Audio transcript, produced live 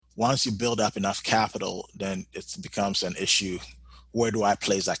once you build up enough capital, then it becomes an issue. Where do I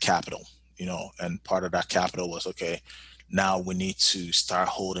place that capital? And part of that capital was, okay, now we need to start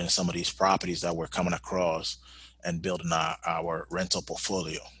holding some of these properties that we're coming across and building our rental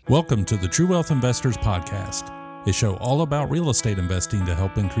portfolio. Welcome to the True Wealth Investors Podcast, a show all about real estate investing to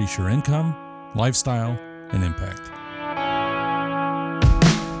help increase your income, lifestyle, and impact.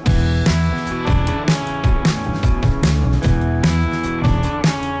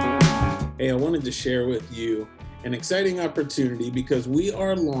 Hey, I wanted to share with you an exciting opportunity because we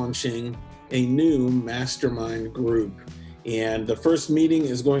are launching a new mastermind group. And the first meeting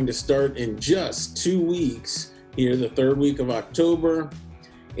is going to start in just 2 weeks here, the third week of October.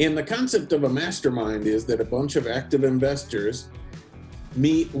 And the concept of a mastermind is that a bunch of active investors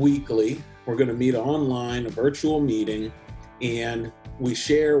meet weekly. We're going to meet online, a virtual meeting, and we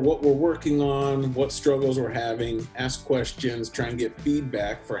share what we're working on, what struggles we're having, ask questions, try and get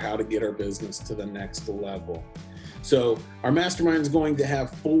feedback for how to get our business to the next level. So our mastermind is going to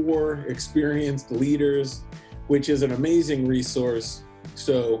have 4 experienced leaders, which is an amazing resource.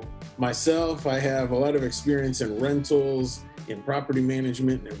 So myself, I have a lot of experience in rentals, in property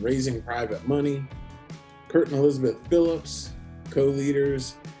management, and raising private money. Kurt and Elizabeth Phillips,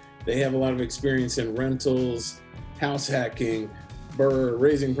 co-leaders, they have a lot of experience in rentals, house hacking,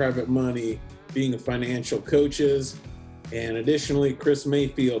 raising private money, being financial coaches. And additionally, Chris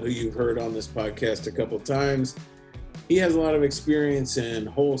Mayfield, who you've heard on this podcast a couple times, he has a lot of experience in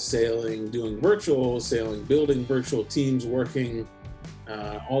wholesaling, doing virtual wholesaling, building virtual teams, working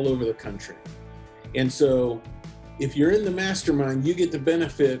all over the country. And so if you're in the mastermind, you get to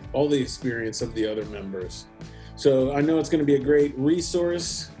benefit all the experience of the other members. So I know it's going to be a great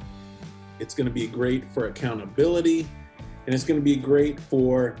resource. It's going to be great for accountability, and it's going to be great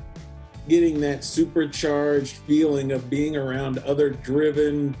for getting that supercharged feeling of being around other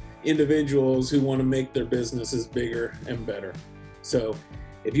driven individuals who want to make their businesses bigger and better. So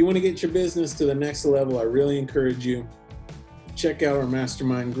if you want to get your business to the next level, I really encourage you, check out our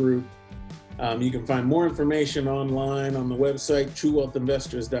mastermind group. You can find more information online on the website,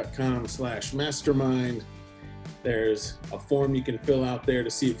 truewealthinvestors.com/mastermind. There's a form you can fill out there to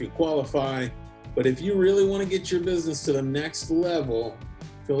see if you qualify. But if you really want to get your business to the next level,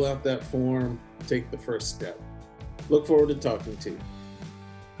 fill out that form, take the first step. Look forward to talking to you.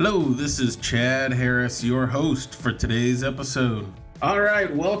 Hello, this is Chad Harris, your host for today's episode. All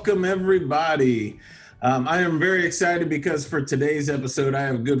right, welcome everybody. I am very excited because for today's episode, I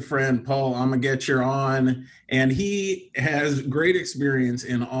have a good friend, Paul Amagetcher, on, and he has great experience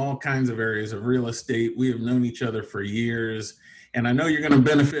in all kinds of areas of real estate. We have known each other for years, and I know you're going to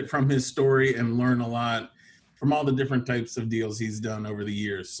benefit from his story and learn a lot from all the different types of deals he's done over the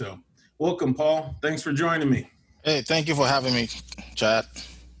years. So welcome, Paul. Thanks for joining me. Hey, thank you for having me, Chad.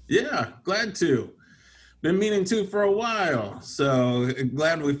 Yeah, glad to. Been meaning to for a while, so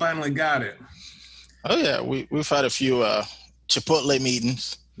glad we finally got it. Oh yeah, we've had a few Chipotle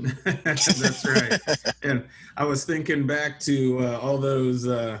meetings. That's right. And I was thinking back to all those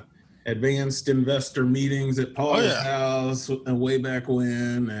advanced investor meetings at Paul's house way back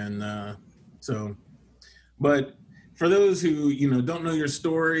when, and but for those who don't know your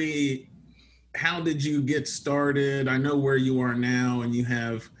story, how did you get started? I know where you are now, and you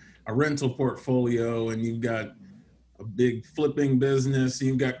have a rental portfolio, and you've got a big flipping business,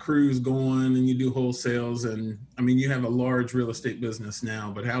 you've got crews going, and you do wholesales, and I mean, you have a large real estate business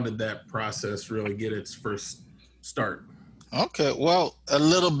now, but how did that process really get its first start? Okay, well, a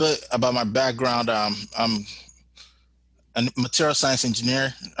little bit about my background. I'm a material science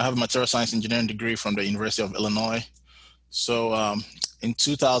engineer. I have a material science engineering degree from the University of Illinois. So in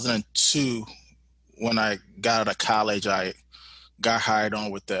 2002, when I got out of college, I got hired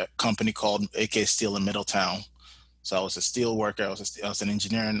on with a company called AK Steel in Middletown. So I was a steel worker. I was an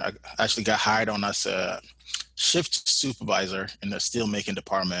engineer, and I actually got hired on as a shift supervisor in the steel making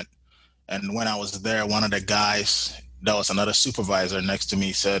department. And when I was there, one of the guys that was another supervisor next to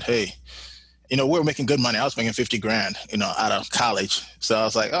me said, "Hey, we were making good money. I was making $50,000, out of college." So I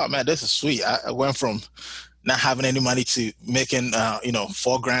was like, "Oh man, this is sweet." I went from not having any money to making,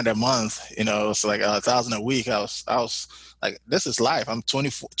 $4,000 a month. It's like $1,000 a week. I was like, this is life. I'm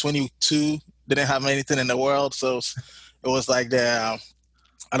 24, 22. Didn't have anything in the world, so it was like I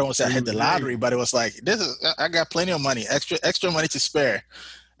don't want to say I hit the lottery, but it was like, I got plenty of money, extra money to spare.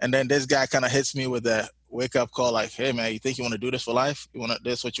 And then this guy kind of hits me with a wake up call, like, "Hey man, you think you want to do this for life?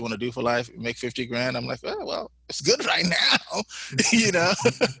 This what you want to do for life? You make $50,000?" I'm like, "Oh, well, it's good right now,"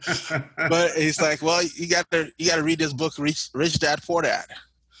 But he's like, "Well, you got to read this book, Rich Dad Poor Dad."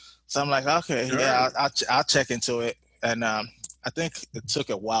 So I'm like, "Okay, yeah, I'll check into it." And I think it took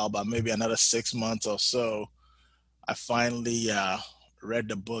a while, but maybe another 6 months or so, I finally read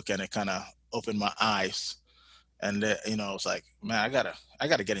the book, and it kind of opened my eyes. And I was like, man, I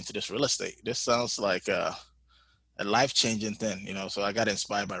gotta get into this real estate. This sounds like a life-changing thing, So I got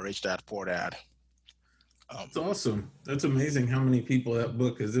inspired by Rich Dad Poor Dad. That's awesome. That's amazing how many people that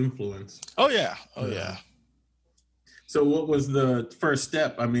book has influenced. Oh yeah. So what was the first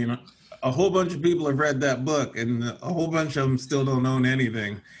step? I mean, a whole bunch of people have read that book, and a whole bunch of them still don't own any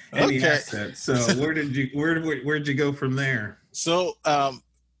assets. So where'd you go from there? So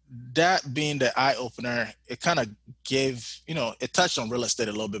that being the eye opener, it kind of gave, it touched on real estate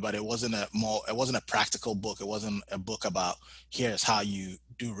a little bit, but it wasn't a practical book. It wasn't a book about here's how you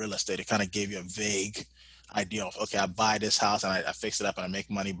do real estate. It kind of gave you a vague idea of, okay, I buy this house and I fix it up and I make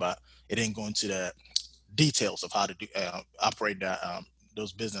money, but it didn't go into the details of how to do operate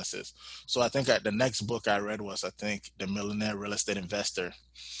those businesses. So I think the next book I read was, I think, The Millionaire Real Estate Investor,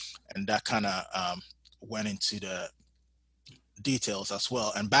 and that kind of went into the details as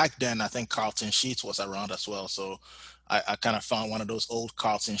well. And back then, I think Carlton Sheets was around as well. So I kind of found one of those old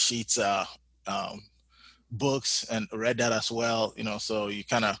Carlton Sheets books and read that as well. So you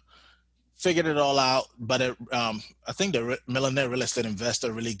kind of figured it all out. But I think the Millionaire Real Estate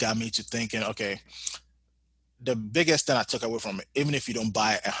Investor really got me to thinking, okay, the biggest thing I took away from it, even if you don't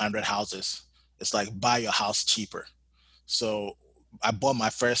buy 100 houses, it's like buy your house cheaper. So I bought my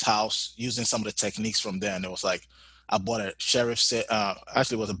first house using some of the techniques from there. And it was like, I bought a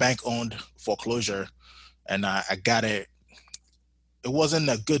actually it was a bank-owned foreclosure, and I got it. It wasn't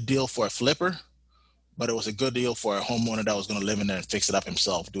a good deal for a flipper, but it was a good deal for a homeowner that was going to live in there and fix it up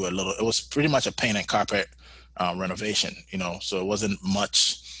himself. It was pretty much a paint and carpet renovation, so it wasn't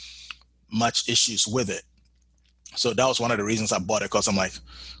much issues with it. So that was one of the reasons I bought it, because I'm like,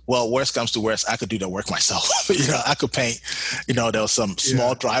 well, worst comes to worst, I could do the work myself. I could paint. There was some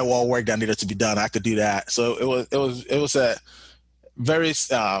small drywall work that needed to be done. I could do that. So it was a very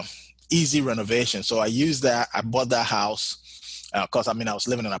easy renovation. So I used that. I bought that house because I was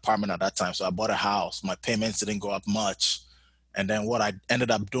living in an apartment at that time. So I bought a house. My payments didn't go up much, and then what I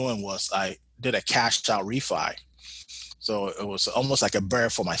ended up doing was I did a cash out refi. So it was almost like a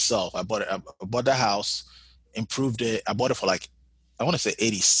bird for myself. I bought the house, improved it. I bought it for like, I want to say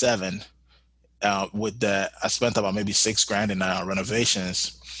 87. I spent about maybe $6,000 in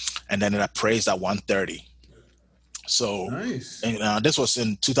renovations, and then it appraised at 130. So nice. And this was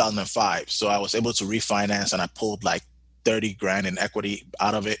in 2005. So I was able to refinance, and I pulled like $30,000 in equity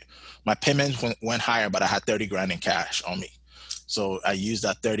out of it. My payments went higher, but I had $30,000 in cash on me. So I used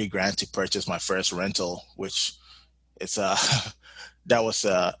that $30,000 to purchase my first rental, which that was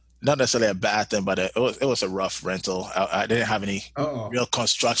not necessarily a bad thing, but it was a rough rental. I didn't have any real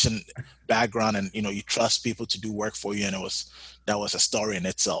construction background, and you trust people to do work for you, and that was a story in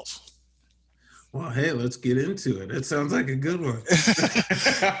itself. Well, hey, let's get into it. It sounds like a good one.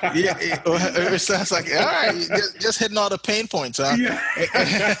 Yeah, it sounds like, all right, just hitting all the pain points, huh? Yeah.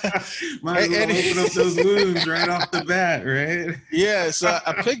 Might as well open up those wounds right off the bat, right? Yeah, so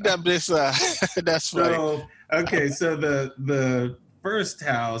I picked up this. That's funny. So, okay, so the first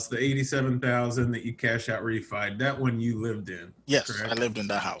house, the $87,000 that you cash out refied, that one you lived in. Yes, correct? I lived in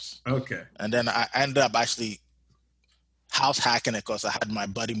that house. Okay. And then I ended up actually house hacking it, because I had my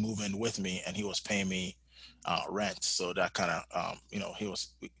buddy move in with me, and he was paying me rent. So that kind of,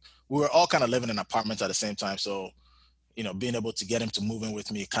 we were all kind of living in apartments at the same time. So, being able to get him to move in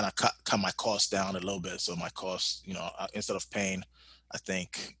with me kind of cut my costs down a little bit. So my costs, instead of paying, I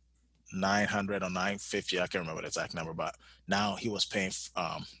think $900 or $950, I can't remember the exact number, but now he was paying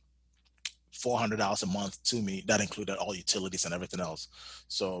 $400 a month to me. That included all utilities and everything else.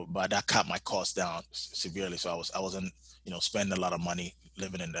 So, but that cut my costs down severely. So I wasn't, spending a lot of money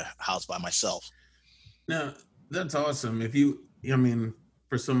living in the house by myself. Now, that's awesome.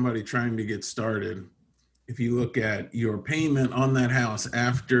 For somebody trying to get started, if you look at your payment on that house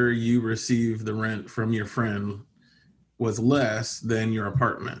after you receive the rent from your friend was less than your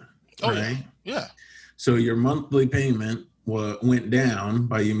apartment, right? Yeah. So your monthly payment went down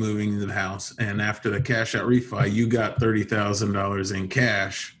by you moving to the house, and after the cash out refi, you got $30,000 in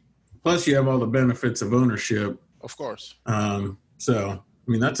cash. Plus, you have all the benefits of ownership. Of course. So,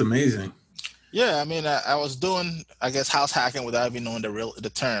 that's amazing. Yeah, I was doing, I guess, house hacking without even knowing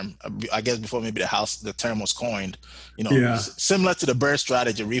the term. I guess before maybe the term was coined. Similar to the BRRRR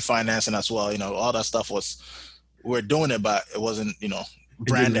strategy, refinancing as well. All that stuff we're doing it, but it wasn't,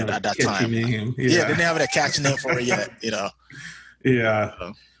 branded at that time. Name. Yeah, didn't have a catchy name for it yet. Yeah.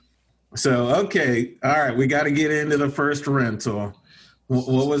 So, okay, all right, we got to get into the first rental.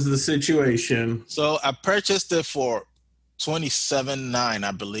 What was the situation? So I purchased it for 27.9,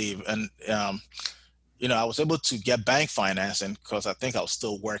 I believe. And, I was able to get bank financing because I think I was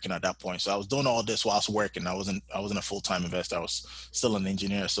still working at that point. So I was doing all this while I was working. I wasn't a full-time investor. I was still an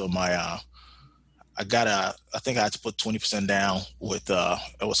engineer. So I think I had to put 20% down with,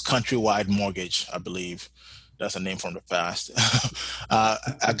 it was Countrywide Mortgage, I believe. That's a name from the past.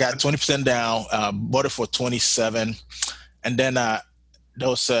 I got 20% down, bought it for 27. And then there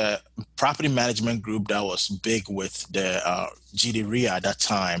was a property management group that was big with the GD RIA at that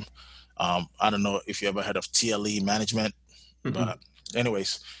time. I don't know if you ever heard of TLE Management, but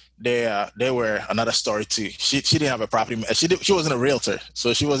anyways, they were another story too. She didn't have a property. She wasn't a realtor,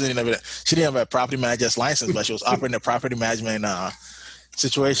 so she didn't have a property manager's license, but she was operating a property management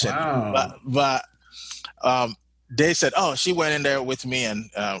situation. Wow. But they said, oh, she went in there with me, and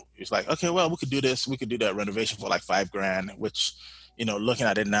it's like, okay, well, we could do this. We could do that renovation for like $5,000, which, looking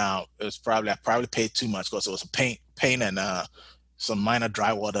at it now, I probably paid too much because it was a paint and some minor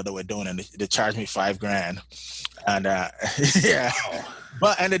drywall that they were doing, and they charged me $5,000, and yeah,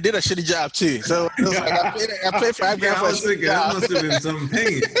 and they did a shitty job too. So it was like I paid $5,000 for a shitty job. That must have been some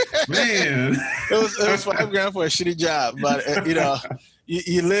paint, man. It was $5,000 for a shitty job, but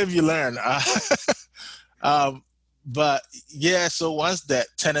you live, you learn. But yeah, so once that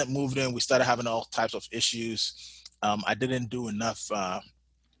tenant moved in, we started having all types of issues. I didn't do enough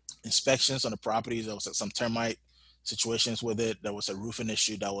inspections on the properties. There was some termite situations with it. There was a roofing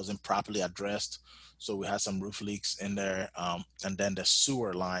issue that wasn't properly addressed, so we had some roof leaks in there. And then the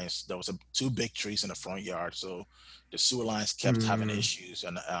sewer lines, there was two big trees in the front yard, so the sewer lines kept having issues,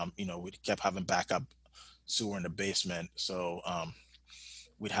 and we kept having backup sewer in the basement. So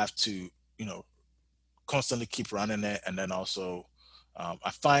we'd have to constantly keep running it. And then also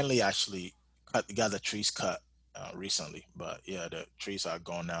I finally actually got the trees cut recently, but yeah, the trees are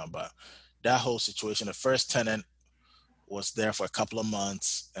gone now. But that whole situation, the first tenant was there for a couple of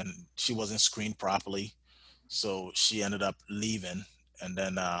months, and she wasn't screened properly, so she ended up leaving. And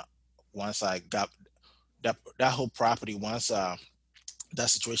then once I got that whole property, once that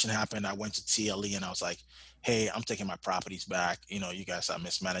situation happened, I went to TLE and I was like, hey, I'm taking my properties back. You guys are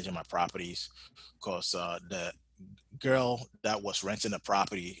mismanaging my properties, because the girl that was renting the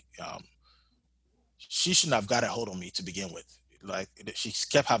property, she shouldn't have got a hold of me to begin with. Like, she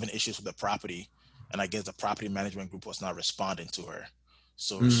kept having issues with the property, and I guess the property management group was not responding to her.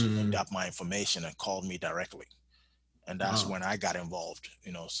 So she looked up my information and called me directly. And that's when I got involved,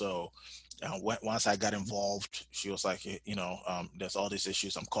 So once I got involved, she was like, there's all these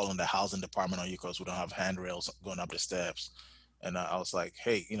issues. I'm calling the housing department on you because we don't have handrails going up the steps. And I was like,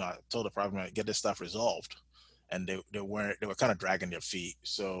 hey, I told the property manager, get this stuff resolved. And they were kind of dragging their feet.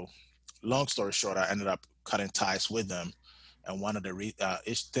 So long story short, I ended up cutting ties with them. And one of the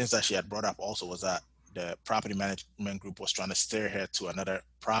things that she had brought up also was that the property management group was trying to steer her to another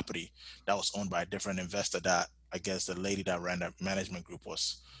property that was owned by a different investor that I guess the lady that ran the management group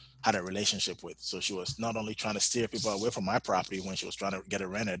had a relationship with. So she was not only trying to steer people away from my property when she was trying to get it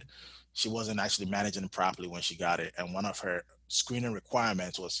rented, she wasn't actually managing it properly when she got it. And one of her screening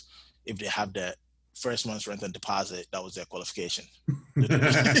requirements was if they have the first month's rent and deposit, that was their qualification.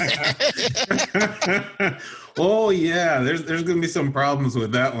 Oh yeah, there's going to be some problems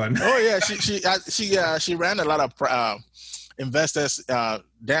with that one. Oh yeah, she ran a lot of investors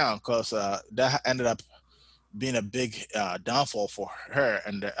down, because that ended up being a big downfall for her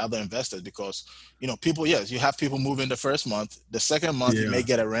and the other investors, because people, yes, you have people move in the first month, the second month you may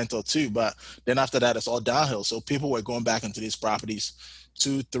get a rental too, but then after that it's all downhill. So people were going back into these properties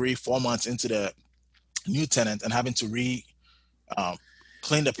 2, 3, 4 months into the new tenant and having to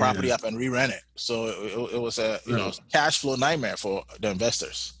clean the property up and re-rent it. So it was a cash flow nightmare for the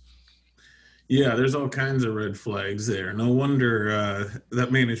investors. Yeah, there's all kinds of red flags there. No wonder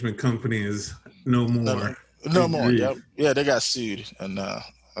that management company is no more. No more. Yep. Yeah, they got sued, and I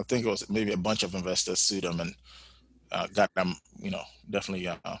think it was maybe a bunch of investors sued them and got them, definitely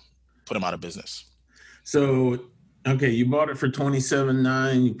put them out of business. So, okay, you bought it for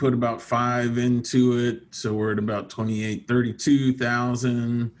 $27,900. You put about $5,000 into it, so we're at about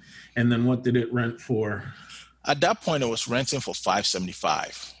 $32,000. And then what did it rent for? At that point, it was renting for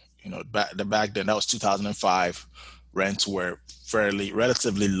 $575. Back then, that was 2005. Rents were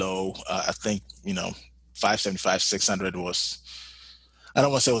relatively low. I think $575, $600 was, I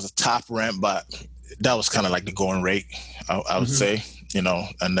don't want to say it was a top rent, but that was kind of like the going rate, I would say, and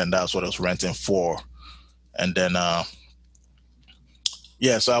then that's what I was renting for. And then,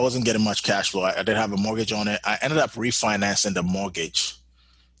 so I wasn't getting much cash flow. I did have a mortgage on it. I ended up refinancing the mortgage,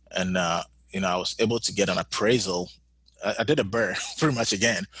 and, I was able to get an appraisal. I did a BRRRR pretty much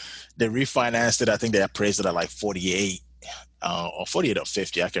again. They refinanced it. I think they appraised it at like 48. or 48 or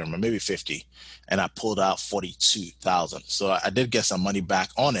 50, I can't remember, maybe 50, and I pulled out 42,000. So I did get some money back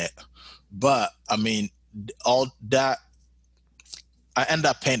on it, but I mean, all that, I ended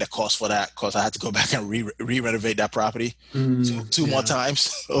up paying the cost for that because I had to go back and re-renovate that property two more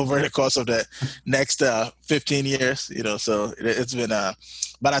times over the course of the next 15 years. So it's been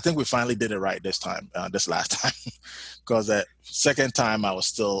but I think we finally did it right this time, this last time, because that second time I was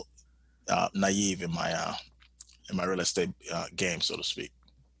still naive in my real estate game, so to speak.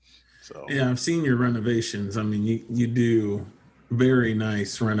 So yeah, I've seen your renovations. I mean, you do very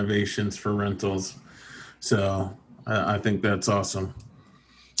nice renovations for rentals. So I think that's awesome.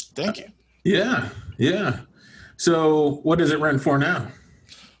 Thank you. Yeah. So what does it rent for now?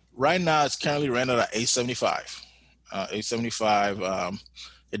 Right now, it's currently rented at $875. $875.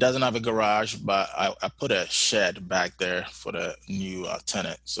 It doesn't have a garage, but I put a shed back there for the new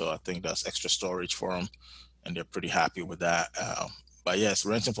tenant. So I think that's extra storage for them, and they're pretty happy with that. But yes,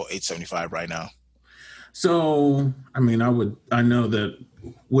 renting for $875 right now. So, I mean, I know that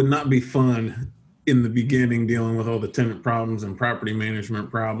would not be fun in the beginning dealing with all the tenant problems and property management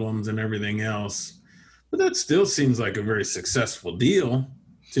problems and everything else, but that still seems like a very successful deal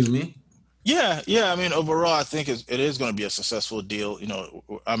to me. Yeah. I mean, overall, I think it is going to be a successful deal.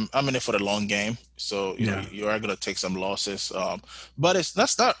 I'm in it for the long game, so you know you are going to take some losses, but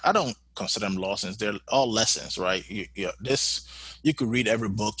that's not. I don't consider them losses. They're all lessons, right? You could read every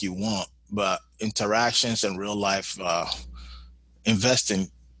book you want, but interactions and real life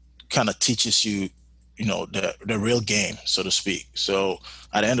investing kind of teaches you, the real game, so to speak. So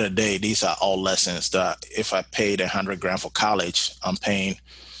at the end of the day, these are all lessons that if I paid $100,000 for college, I'm paying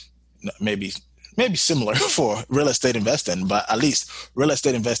maybe similar for real estate investing, but at least real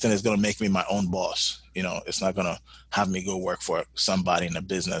estate investing is going to make me my own boss. It's not going to have me go work for somebody in a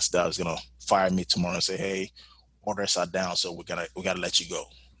business that is going to fire me tomorrow and say, hey, orders are down, so we gotta let you go.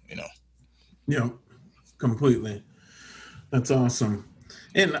 Yeah, completely. That's awesome.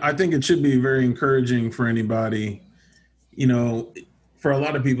 And I think it should be very encouraging for anybody, for a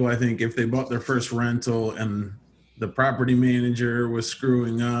lot of people. I think if they bought their first rental and the property manager was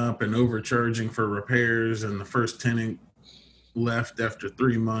screwing up and overcharging for repairs and the first tenant left after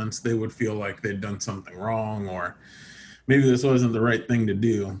 3 months, they would feel like they'd done something wrong, or maybe this wasn't the right thing to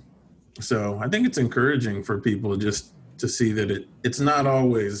do. So I think it's encouraging for people just to see that it's not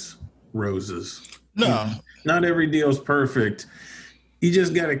always roses. No. Not every deal is perfect. You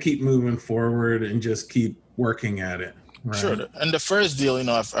just got to keep moving forward and just keep working at it. Right? Sure. And the first deal,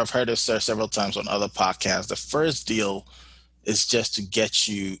 I've heard this several times on other podcasts. The first deal is just to get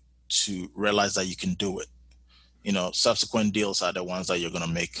you to realize that you can do it. Subsequent deals are the ones that you're going to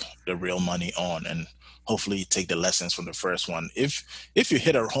make the real money on, and hopefully you take the lessons from the first one. If you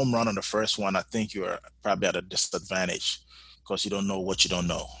hit a home run on the first one, I think you're probably at a disadvantage because you don't know what you don't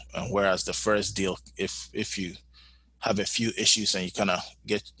know. And whereas the first deal, if you have a few issues and you kind of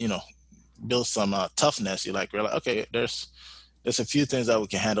get, build some toughness, you're like, okay, there's a few things that we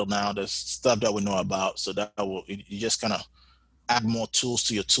can handle now. There's stuff that we know about. So that you just kind of add more tools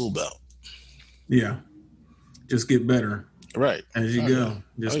to your tool belt. Yeah. Just get better. Right. As you go.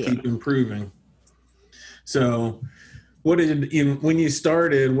 Yeah. Just keep improving. So when you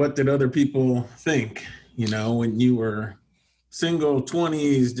started, what did other people think? When you were single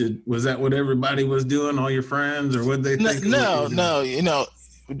 20s, was that what everybody was doing, all your friends, or what they think? No.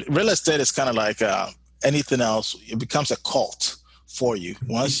 Real estate is kind of like anything else. It becomes a cult for you.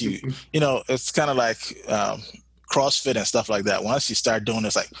 Once you, it's kind of like CrossFit and stuff like that. Once you start doing it,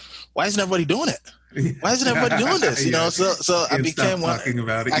 it's like, why isn't everybody doing it? Why isn't everybody doing this? So I became one.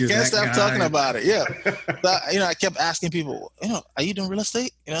 I can't stop talking about it. Yeah. So, I kept asking people, are you doing real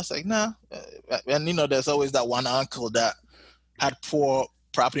estate? It's like, no. And, there's always that one uncle that had poor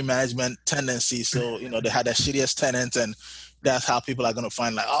property management tendencies. So, they had the shittiest tenants, and that's how people are going to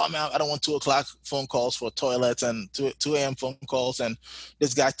find like, oh man, I don't want 2:00 phone calls for toilets and 2 a.m. phone calls. And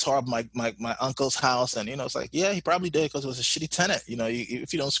this guy tore up my uncle's house. And, it's like, yeah, he probably did because it was a shitty tenant.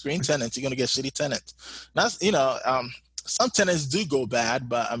 If you don't screen tenants, you're going to get shitty tenants. That's, some tenants do go bad,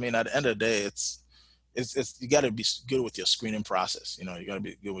 but I mean, at the end of the day, it's you got to be good with your screening process. You got to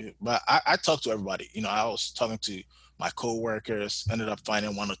be good with it. But I talk to everybody. I was talking to my coworkers, ended up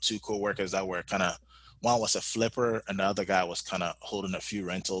finding 1 or 2 coworkers that were kind of, one was a flipper and the other guy was kind of holding a few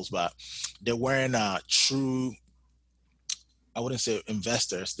rentals, but they weren't true, I wouldn't say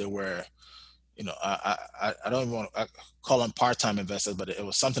investors. They were, I don't even want to call them part-time investors, but it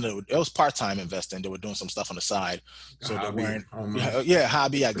was something it was part-time investing. They were doing some stuff on the side. So hobby, they weren't,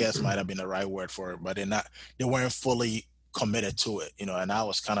 hobby, I guess might have been the right word for it, but they weren't fully committed to it, and I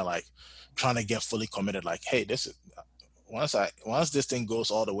was kind of like trying to get fully committed, like, hey, once this thing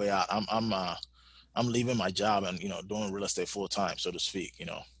goes all the way out, I'm leaving my job and, doing real estate full time, so to speak,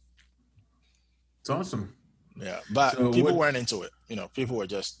 It's awesome. Yeah. But So people weren't into it. People were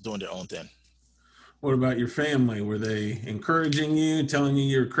just doing their own thing. What about your family? Were they encouraging you, telling you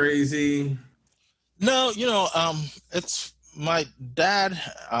you're crazy? No, it's my dad,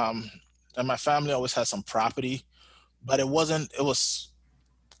 and my family always had some property, but it was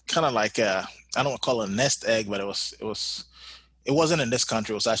kind of like I don't want to call it a nest egg, but it wasn't in this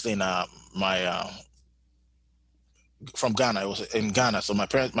country. It was actually in my from Ghana. It was in Ghana. So my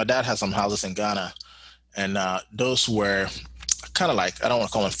dad had some houses in Ghana, and those were kind of like, I don't want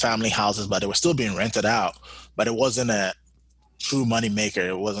to call them family houses, but they were still being rented out. But it wasn't a true money maker.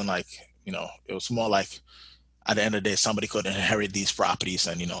 It wasn't like, it was more like at the end of the day, somebody could inherit these properties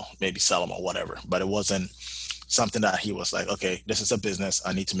and, maybe sell them or whatever. But it wasn't something that he was like, okay, this is a business.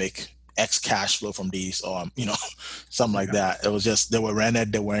 I need to make X cash flow from these, or, something like that. It was just, they were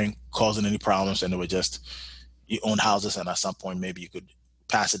rented. They weren't causing any problems. And they were just, you own houses. And at some point, maybe you could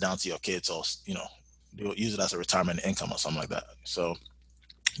pass it down to your kids, or, use it as a retirement income or something like that. So,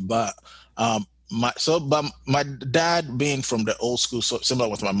 but my dad, being from the old school, so similar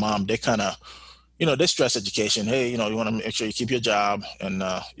with my mom, they kind of, they stress education. Hey, you want to make sure you keep your job, and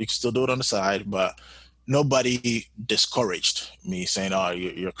you can still do it on the side. But nobody discouraged me saying, "Oh,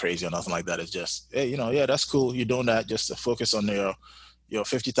 you're crazy" or nothing like that. It's just, hey, yeah, that's cool. You're doing that just to focus on your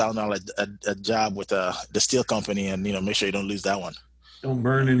 $50,000 a job with the steel company, and make sure you don't lose that one. Don't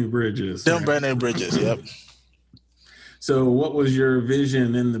burn any bridges. Don't burn any bridges. Yep. So what was your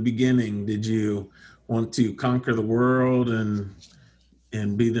vision in the beginning? Did you want to conquer the world and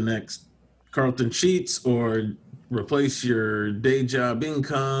be the next Carleton Sheets, or replace your day job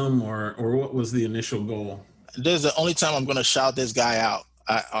income, or what was the initial goal? This is the only time I'm going to shout this guy out.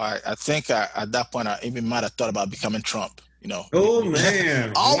 I think at that point I even might have thought about becoming Trump. Oh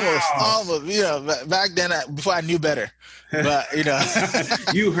man, almost. Back then, before I knew better. But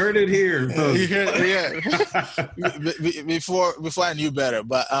you heard it here. You heard it, yeah. Before I knew better.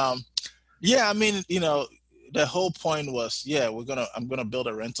 But yeah, I mean, the whole point was, I'm gonna build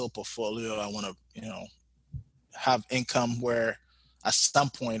a rental portfolio. I want to, have income where at some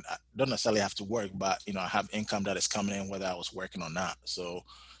point I don't necessarily have to work, but I have income that is coming in whether I was working or not. So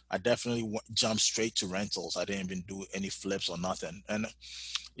I definitely jumped straight to rentals. I didn't even do any flips or nothing. And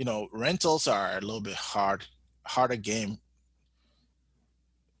rentals are a little bit harder game.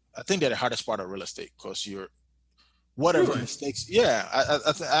 I think they're the hardest part of real estate, because whatever mistakes. Yeah,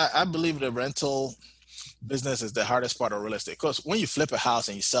 I believe the rental business is the hardest part of real estate, because when you flip a house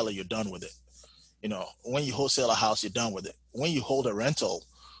and you sell it, you're done with it. When you wholesale a house, you're done with it. When you hold a rental,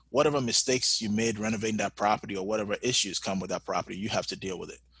 whatever mistakes you made renovating that property or whatever issues come with that property, you have to deal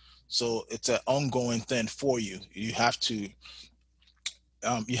with it. So it's an ongoing thing for you. You have to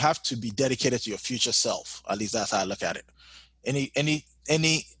be dedicated to your future self. At least that's how I look at it. Any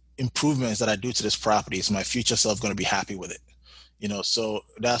improvements that I do to this property, is my future self going to be happy with it? So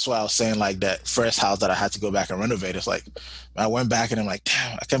that's why I was saying, like, that first house that I had to go back and renovate, it's like, I went back and I'm like,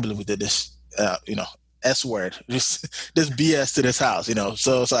 damn, I can't believe we did this, S word, this BS to this house,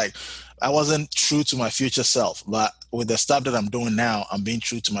 So it's like, I wasn't true to my future self. But with the stuff that I'm doing now, I'm being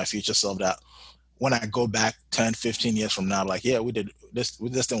true to my future self, that when I go back 10, 15 years from now, like, yeah, we did this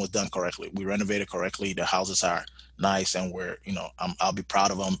thing was done correctly. We renovated correctly. The houses are nice, and I'll be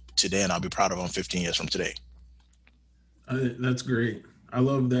proud of them today, and I'll be proud of them 15 years from today. That's great. I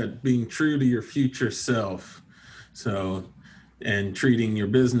love that, being true to your future self. So, and treating your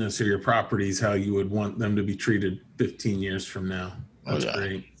business or your properties how you would want them to be treated 15 years from now. That's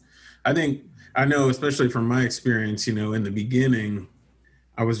great. I know, especially from my experience, in the beginning,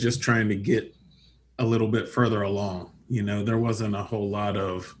 I was just trying to get a little bit further along. There wasn't a whole lot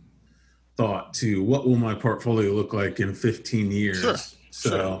of thought to what will my portfolio look like in 15 years. Sure.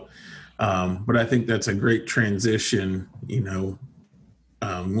 So, but I think that's a great transition.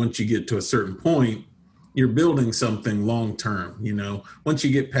 Once you get to a certain point, you're building something long term. Once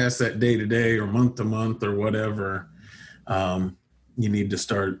you get past that day to day or month to month or whatever, you need to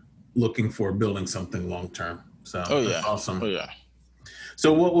start looking for building something long term. So that's awesome. Oh yeah.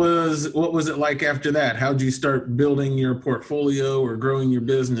 So what was it like after that? How'd you start building your portfolio or growing your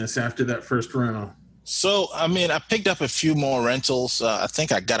business after that first rental? So, I mean, I picked up a few more rentals. I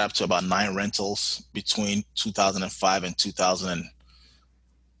think I got up to about 9 rentals between 2005 and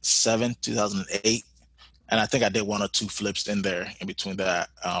 2007, 2008. And I think I did 1 or 2 flips in there in between that.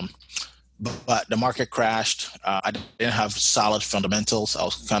 But the market crashed. I didn't have solid fundamentals. I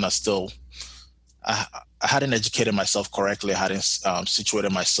was kind of still, I hadn't educated myself correctly. I hadn't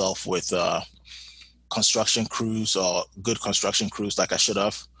situated myself with construction crews or good construction crews like I should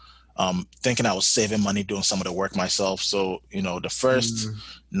have, thinking I was saving money doing some of the work myself. So, the first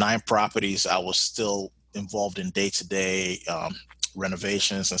 9 properties, I was still involved in day-to-day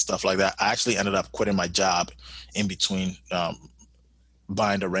renovations and stuff like that. I actually ended up quitting my job in between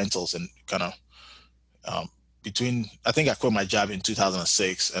buying the rentals and kind of I think I quit my job in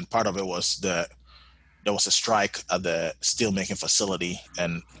 2006, and part of it was that there was a strike at the steelmaking facility,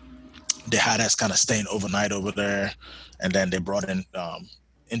 and they had us kind of staying overnight over there, and then they brought in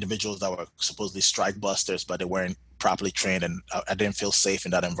individuals that were supposedly strike busters, but they weren't properly trained, and I didn't feel safe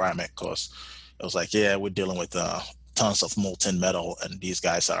in that environment because it was like, yeah, we're dealing with tons of molten metal, and these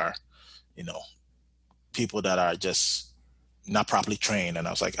guys are, people that are just not properly trained, and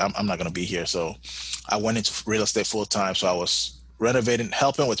I was like, I'm not going to be here. So I went into real estate full time. So I was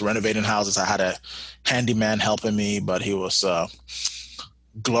helping with renovating houses. I had a handyman helping me, but he was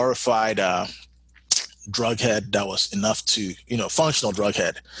glorified drug head that was enough to, functional drug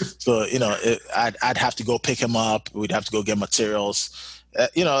head. So, I'd have to go pick him up. We'd have to go get materials. I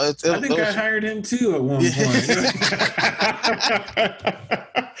think I hired him too at one point.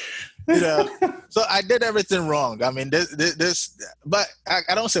 So I did everything wrong. I mean, but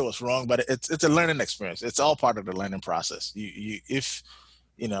I don't say it was wrong, but it's a learning experience. It's all part of the learning process. You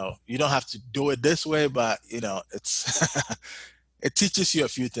don't have to do it this way, but it's it teaches you a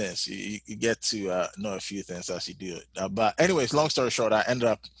few things. You get to know a few things as you do it. But anyways, long story short, I ended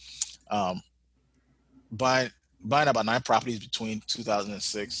up buying about 9 properties between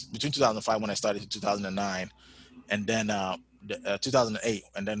 2005 when I started in 2009, and then 2008,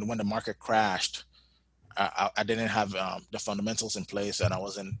 and then when the market crashed, I didn't have the fundamentals in place, and I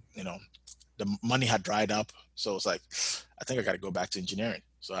wasn't, the money had dried up. So it's like, I think I got to go back to engineering.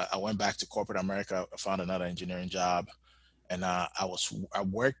 So I went back to corporate America. I found another engineering job, and I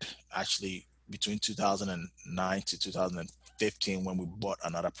worked actually between 2009 to 2015 when we bought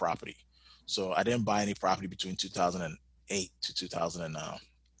another property. So I didn't buy any property between 2008 to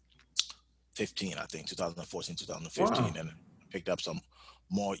 2015, I think 2014, 2015, wow. And picked up some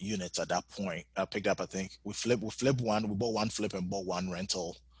more units at that point. I picked up, I think we flipped one, we bought one flip and bought one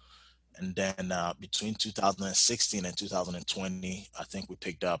rental. And then between 2016 and 2020, I think we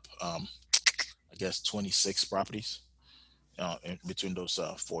picked up, 26 properties in between those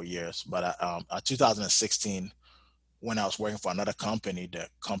 4 years. But 2016, when I was working for another company, the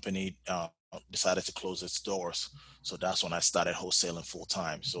company decided to close its doors. So that's when I started wholesaling full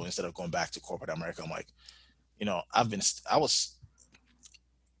time. So instead of going back to corporate America, I'm like, I was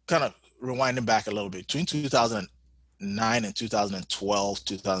kind of rewinding back a little bit. Between 2009 and 2012,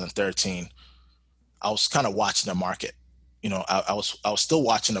 2013, I was kind of watching the market. I was still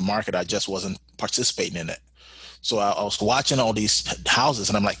watching the market. I just wasn't participating in it. So I was watching all these houses,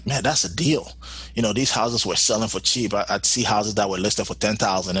 and I'm like, man, that's a deal. These houses were selling for cheap. I'd see houses that were listed for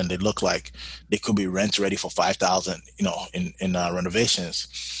 $10,000, and they look like they could be rent ready for $5,000. In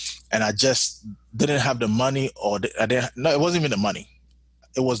renovations, and I just didn't have the money, it wasn't even the money.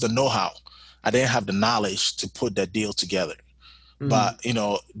 It was the know-how. I didn't have the knowledge to put that deal together. Mm-hmm. But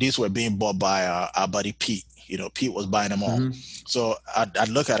these were being bought by our buddy Pete. Pete was buying them all. Mm-hmm. So I'd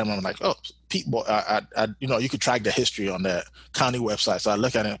look at him and I'm like, oh, Pete, you could track the history on the county website. So I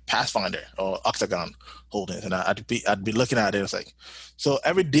look at it, Pathfinder or Octagon Holdings, and I'd be looking at it. It's like, so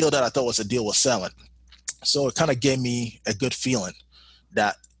every deal that I thought was a deal was selling. So it kind of gave me a good feeling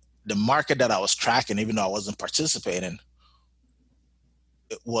that the market that I was tracking, even though I wasn't participating,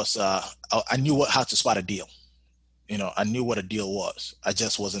 it was I knew how to spot a deal. I knew what a deal was. I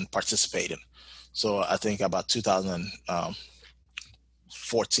just wasn't participating. So I think about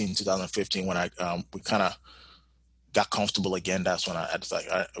 2014, 2015, when we kind of got comfortable again, that's when I was like,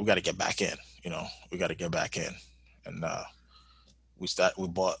 all right, we got to get back in. We got to get back in, and we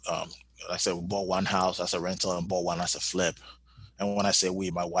bought. Like I said, we bought one house as a rental and bought one as a flip. And when I say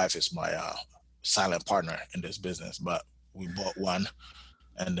we, my wife is my silent partner in this business. But we bought one,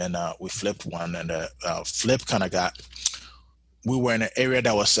 and then we flipped one, and the flip kind of we were in an area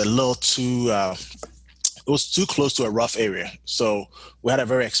that was a little too, it was too close to a rough area. So we had a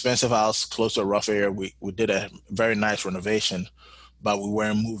very expensive house close to a rough area. We did a very nice renovation, but we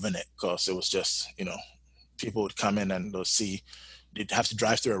weren't moving it because it was just, people would come in and they'll see, they'd have to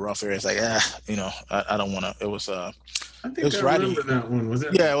drive through a rough area. It's like, I don't want to. It was, I think it was I remember that one. Was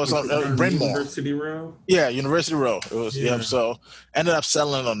it? Yeah, it was on Brynmore. University Row? Yeah, University Row. It was, yeah. So ended up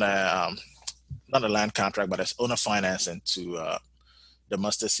settling on the, not a land contract, but it's owner financing to the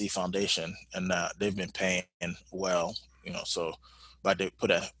Mustard Seed Foundation, and they've been paying well, So, but they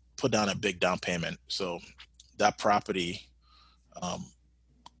put down a big down payment. So that property,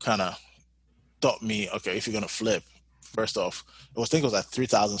 kind of taught me, okay, if you're going to flip, first off, I think it was a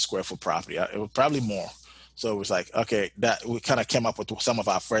 3,000 square foot property. It was probably more. So it was like, okay, that we kind of came up with some of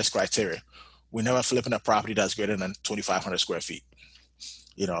our first criteria. We're never flipping a property that's greater than 2,500 square feet.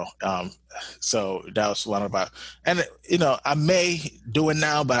 So that was one of our, and I may do it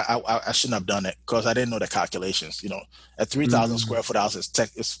now, but I shouldn't have done it because I didn't know the calculations. A 3,000 square foot house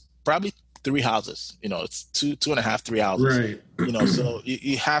is probably 3 houses. It's two and a half, 3 houses. Right. So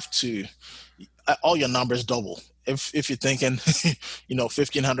you have to, all your numbers double. If you're thinking,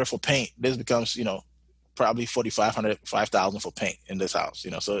 1,500 for paint, this becomes, probably 4,500, 5,000 for paint in this house.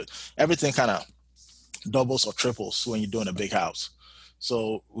 So everything kind of doubles or triples when you're doing a big house.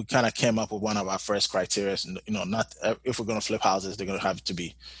 So we kind of came up with one of our first criteria. And, not if we're going to flip houses, they're going to have to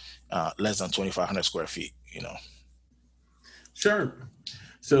be less than 2,500 square feet. Sure.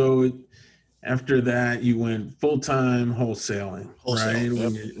 So after that, you went full-time wholesaling, right?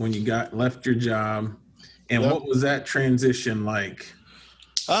 Yep. When you left your job, and Yep. What was that transition like?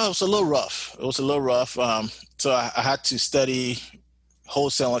 It was a little rough. So I had to study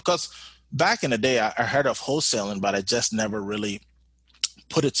wholesaling because back in the day, I heard of wholesaling, but I just never really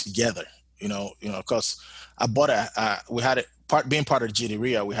put it together, because I bought we had it being part of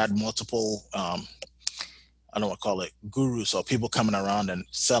GDRIA, we had multiple, I don't want to call it gurus or people coming around and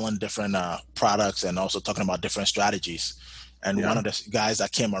selling different products and also talking about different strategies. And one of the guys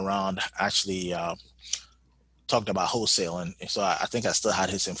that came around actually talked about wholesaling. So I think I still had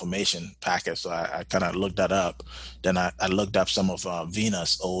his information packet. So I kind of looked that up. Then I looked up some of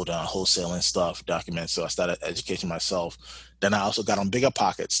Vena's old wholesaling stuff documents. So I started educating myself. Then I also got on Bigger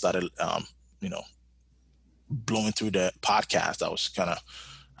Pockets, started, blowing through the podcast. I was kind of,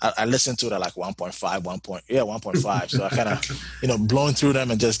 I listened to it at like 1.5. So I kind of, blowing through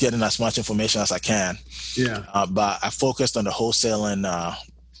them and just getting as much information as I can. Yeah. But I focused on the wholesaling,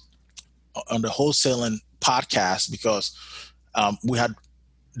 podcast because we had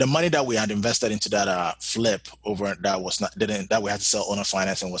the money that we had invested into that flip over that we had to sell owner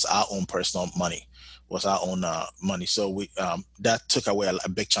financing was our own personal money, was our own money. So we that took away a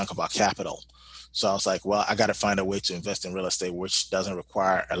big chunk of our capital. So I was like, well, I got to find a way to invest in real estate, which doesn't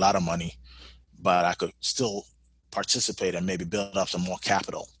require a lot of money, but I could still participate and maybe build up some more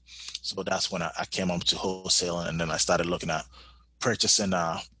capital. So that's when I came up to wholesaling, and then I started looking at purchasing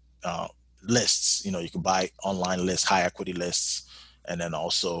lists. You can buy online lists, high equity lists, and then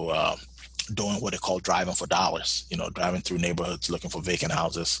also doing what they call driving for dollars. Driving through neighborhoods looking for vacant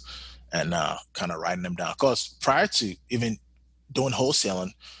houses and kind of writing them down. Because prior to even doing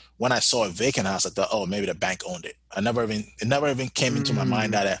wholesaling, when I saw a vacant house, I thought, oh, maybe the bank owned it. It never even came into my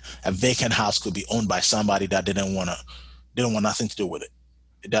mind that a vacant house could be owned by somebody that didn't want nothing to do with it.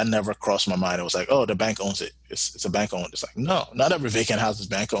 That never crossed my mind. It was like, oh, the bank owns it. It's a bank owned. It's like, no, not every vacant house is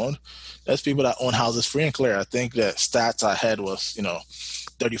bank owned. There's people that own houses free and clear. I think the stats I had was,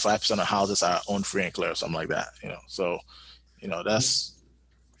 35% of houses are owned free and clear, or something like that. So, that's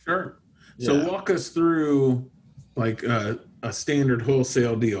sure. So walk us through like a standard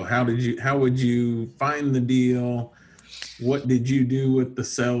wholesale deal. How would you find the deal? What did you do with the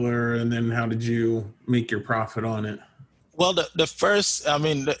seller? And then how did you make your profit on it? Well, the first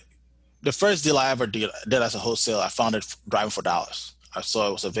deal I ever did as a wholesale, I found it driving for dollars. I saw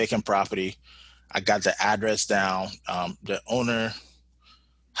it was a vacant property. I got the address down. The owner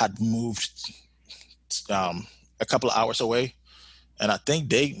had moved a couple of hours away, and I think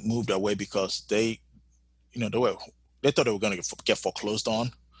they moved away because they thought they were going to get foreclosed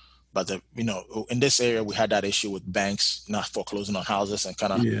on. But in this area, we had that issue with banks not foreclosing on houses and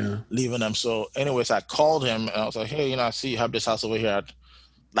kind of leaving them. So anyways, I called him and I was like, hey, I see you have this house over here. I'd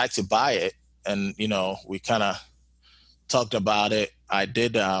like to buy it. And, we kind of talked about it.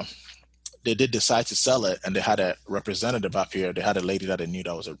 They did decide to sell it, and they had a representative up here. They had a lady that they knew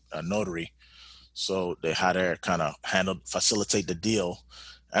that was a notary. So they had her kind of facilitate the deal.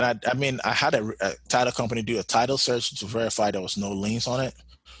 And I had a title company do a title search to verify there was no liens on it.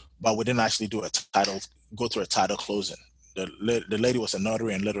 But we didn't actually go through a title closing. The lady was a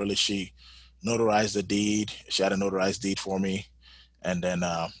notary, and literally she notarized the deed. She had a notarized deed for me. And then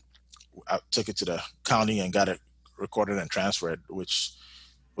I took it to the county and got it recorded and transferred, which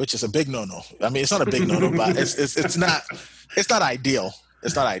is a big no-no. It's not a big no-no, but it's not ideal.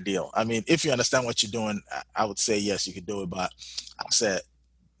 It's not ideal. If you understand what you're doing, I would say, yes, you could do it. But I said,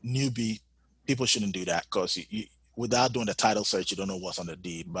 newbie, people shouldn't do that because without doing the title search, you don't know what's on the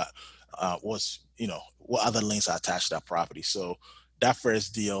deed, but what other liens are attached to that property. So that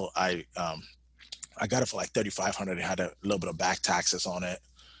first deal, I got it for like $3,500. It had a little bit of back taxes on it,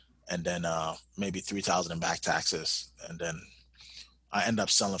 and then maybe $3,000 in back taxes, and then I ended up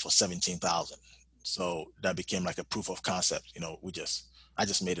selling for $17,000. So that became like a proof of concept. I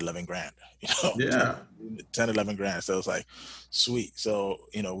just made 11 grand, Yeah. 10, 11 grand. So it was like, sweet. So,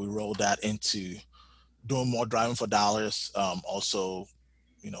 we rolled that into doing more driving for dollars. Also,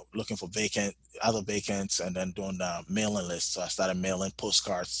 looking for other vacants, and then doing mailing lists. So I started mailing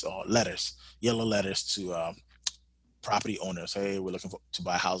postcards or letters, yellow letters to property owners. Hey, we're looking to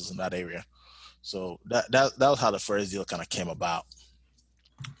buy houses in that area. So that was how the first deal kind of came about.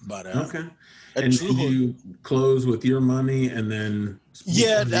 But okay. And did you close with your money and then?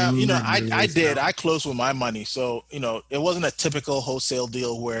 Yeah, I did. I closed with my money. So, it wasn't a typical wholesale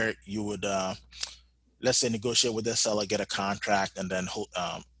deal where you would, let's say, negotiate with the seller, get a contract, and then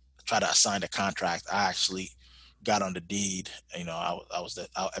try to assign the contract. I actually got on the deed. I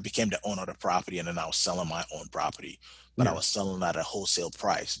became the owner of the property, and then I was selling my own property, but I was selling at a wholesale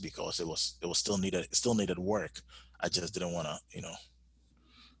price because it was still needed work. I just didn't want to,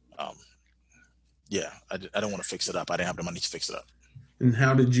 I don't want to fix it up. I didn't have the money to fix it up. And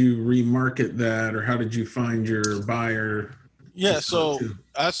how did you remarket that, or how did you find your buyer? Yeah, so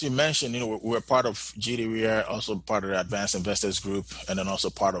as you mentioned, we're part of GD. We are also part of the Advanced Investors Group, and then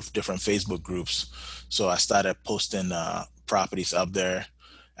also part of different Facebook groups. So I started posting properties up there,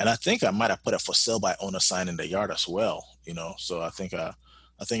 and I think I might have put a for sale by owner sign in the yard as well. So I think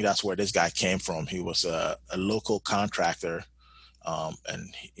that's where this guy came from. He was a local contractor.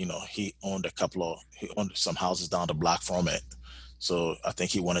 And he owned some houses down the block from it. So I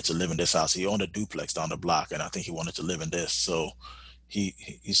think he wanted to live in this house. He owned a duplex down the block, and I think he wanted to live in this. So he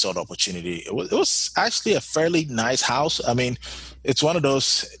saw the opportunity. It was actually a fairly nice house. I mean, it's one of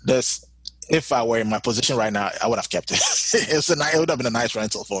those that's, if I were in my position right now, I would have kept it. It would have been a nice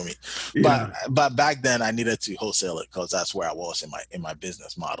rental for me. Yeah. But back then I needed to wholesale it because that's where I was in my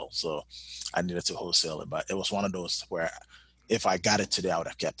business model. So I needed to wholesale it. But it was one of those where if I got it today, I would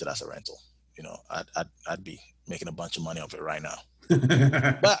have kept it as a rental. I'd be making a bunch of money off it right now.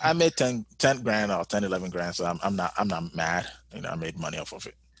 But I made 10 grand or 10, 11 grand. So I'm not mad. I made money off of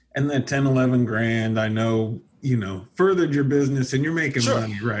it. And that 10, 11 grand, I know, furthered your business, and you're making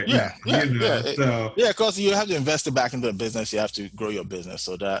money right now. So because you have to invest it back into the business. You have to grow your business.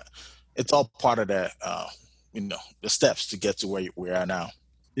 So that it's all part of that, the steps to get to where we are now.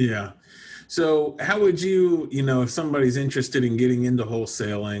 Yeah. So how would you, if somebody's interested in getting into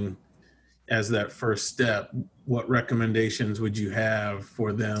wholesaling as that first step, what recommendations would you have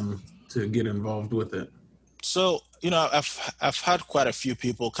for them to get involved with it? So, I've had quite a few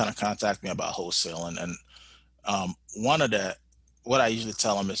people kind of contact me about wholesaling, and what I usually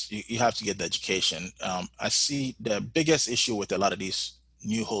tell them is you have to get the education. I see the biggest issue with a lot of these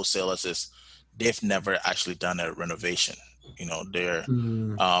new wholesalers is they've never actually done a renovation. They're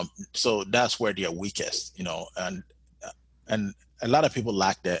so that's where they're weakest. And a lot of people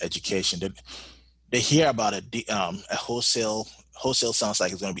lack their education. They hear about it. A wholesale sounds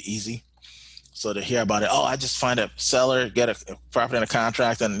like it's going to be easy. So they hear about it. Oh, I just find a seller, get a property in a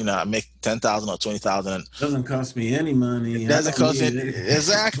contract, and I make $10,000 or $20,000. Doesn't cost me any money. It doesn't cost me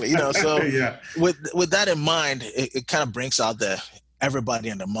exactly. So yeah. With that in mind, it kind of brings out everybody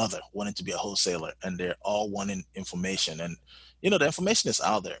and their mother wanting to be a wholesaler, and they're all wanting information. And the information is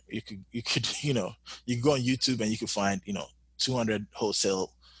out there. You could you can go on YouTube and you can find 200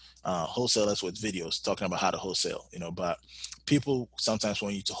 wholesalers with videos talking about how to wholesale. But people sometimes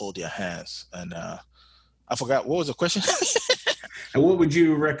want you to hold their hands. And I forgot, what was the question? And what would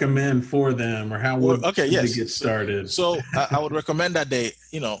you recommend for them, or how would they get started? So I would recommend that they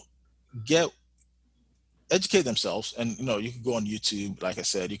educate themselves, and you can go on YouTube. Like I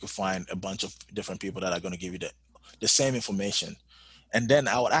said, you can find a bunch of different people that are going to give you the same information. And then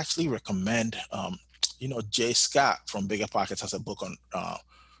I would actually recommend Jay Scott from Bigger Pockets has a book on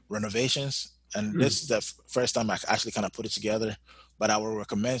renovations, and this is the first time I actually kind of put it together. But I would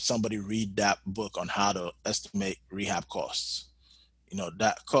recommend somebody read that book on how to estimate rehab costs.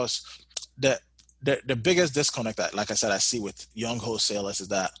 That because the biggest disconnect that, like I said, I see with young wholesalers is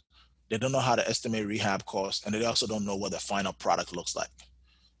that they don't know how to estimate rehab costs, and they also don't know what the final product looks like.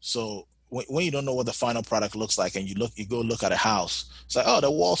 So when you don't know what the final product looks like, and you go look at a house, it's like, oh,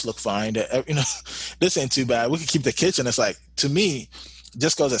 the walls look fine. This ain't too bad. We can keep the kitchen. It's like, to me,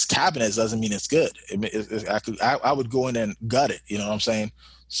 just because it's cabinets doesn't mean it's good. I would go in and gut it. You know what I'm saying?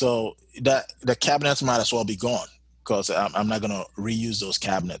 So that the cabinets might as well be gone, because I'm not going to reuse those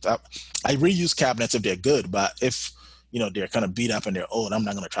cabinets. I reuse cabinets if they're good, but if they're kind of beat up and they're old, I'm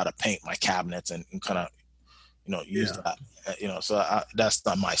not going to try to paint my cabinets and kind of use that. So that's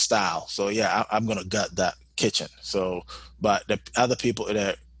not my style. So yeah, I'm going to gut that kitchen. So, but the other people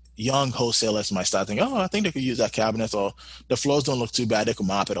that young wholesalers might start thinking, oh, I think they could use that cabinet, or the floors don't look too bad, they could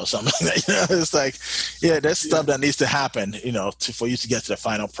mop it or something like that. It's like, yeah, there's stuff that needs to happen, for you to get to the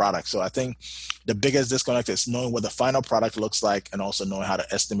final product. So I think the biggest disconnect is knowing what the final product looks like, and also knowing how to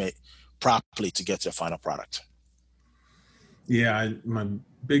estimate properly to get to the final product. Yeah, my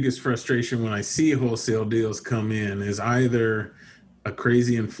biggest frustration when I see wholesale deals come in is either a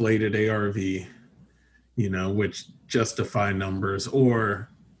crazy inflated ARV, which justify numbers, or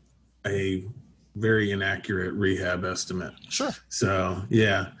a very inaccurate rehab estimate. Sure. So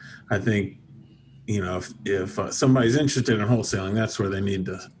yeah, I think, if somebody's interested in wholesaling, that's where they need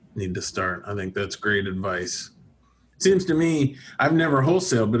to start. I think that's great advice. Seems to me, I've never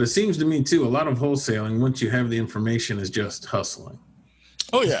wholesaled, but it seems to me too, a lot of wholesaling, once you have the information, is just hustling.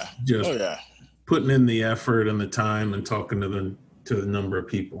 Oh yeah. Just putting in the effort and the time and talking to the number of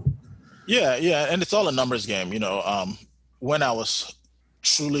people. Yeah. And it's all a numbers game. When I was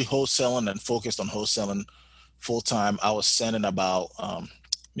truly wholesaling and focused on wholesaling full time, I was sending about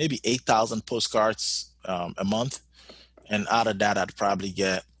maybe 8,000 postcards a month. And out of that, I'd probably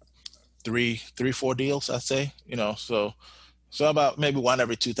get three, 4 deals, I'd say, so about maybe one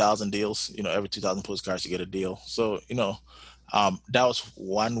every 2,000 deals, every 2,000 postcards you get a deal. So, that was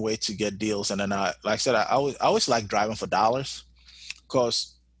one way to get deals. And then I always like driving for dollars,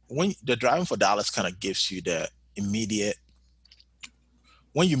 because when the driving for dollars kind of gives you the immediate,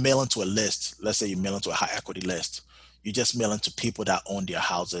 when you mail into a list, let's say you mail into a high equity list, you just mail into people that own their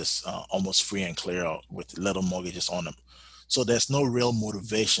houses almost free and clear with little mortgages on them. So there's no real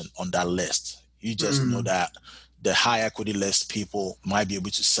motivation on that list. You just know that the high equity list people might be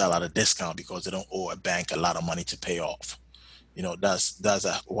able to sell at a discount because they don't owe a bank a lot of money to pay off.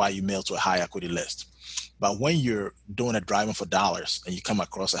 That's why you mail to a high equity list. But when you're doing a driving for dollars and you come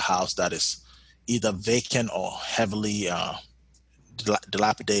across a house that is either vacant or heavily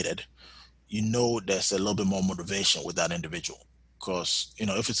dilapidated, there's a little bit more motivation with that individual. Because,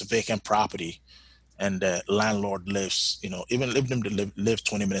 if it's a vacant property, and the landlord lives, even if they live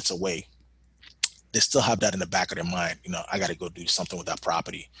 20 minutes away, they still have that in the back of their mind. I got to go do something with that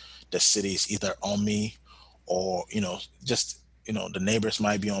property. The city is either on me, or, the neighbors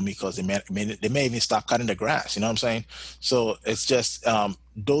might be on me because they may even stop cutting the grass. You know what I'm saying? So it's just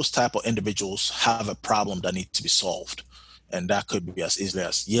those type of individuals have a problem that needs to be solved. And that could be as easily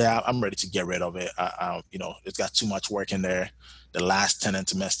as, I'm ready to get rid of it. It's got too much work in there. The last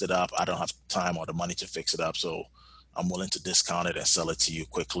tenant messed it up. I don't have time or the money to fix it up. So I'm willing to discount it and sell it to you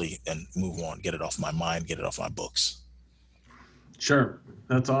quickly and move on, get it off my mind, get it off my books. Sure.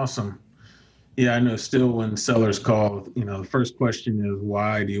 That's awesome. Yeah, I know still when sellers call, the first question is,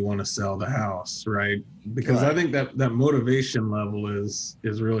 why do you want to sell the house, right? Because I think that motivation level is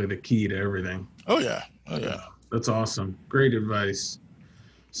really the key to everything. Oh, yeah. That's awesome. Great advice.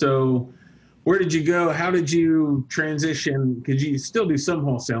 So where did you go? How did you transition? Because you still do some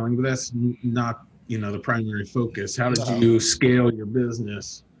wholesaling, but that's not, the primary focus. How did you scale your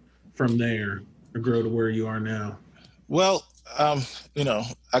business from there or grow to where you are now? Well, I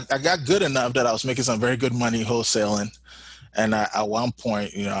got good enough that I was making some very good money wholesaling. And at one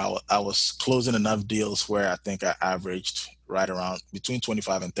point, I was closing enough deals where I think I averaged right around between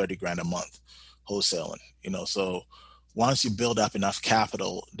 25 and 30 grand a month wholesaling, so once you build up enough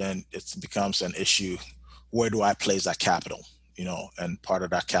capital, then it becomes an issue. Where do I place that capital? And part of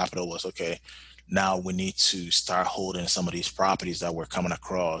that capital was, okay, now we need to start holding some of these properties that we're coming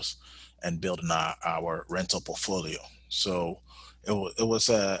across and building our rental portfolio. So it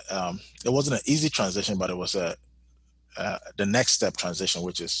wasn't an easy transition, but it was the next step transition,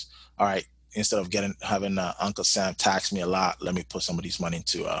 which is, all right, instead of having Uncle Sam tax me a lot, let me put some of these money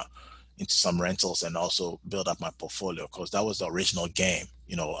into some rentals and also build up my portfolio, because that was the original game.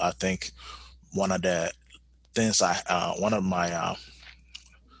 I think one of the things one of my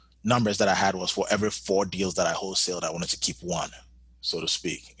numbers that I had was, for every 4 deals that I wholesaled, I wanted to keep 1, so to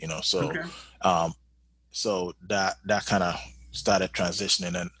speak. So that kind of started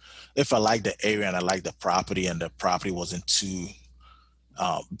transitioning. And if I like the area and I like the property, and the property wasn't too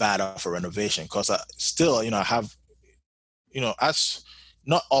bad of a renovation, because I still, I have, as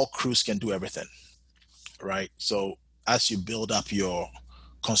not all crews can do everything, right? So as you build up your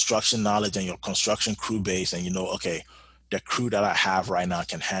construction knowledge and your construction crew base, and okay, the crew that I have right now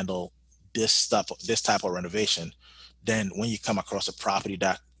can handle this type of renovation, then when you come across a property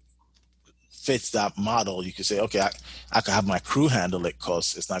that fits that model, you can say, okay, I can have my crew handle it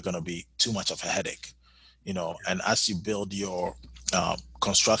because it's not going to be too much of a headache, and as you build your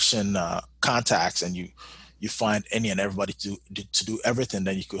construction contacts, and you find any and everybody to do everything,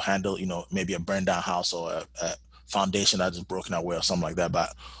 then you could handle, maybe a burned down house or a foundation that is broken away or something like that.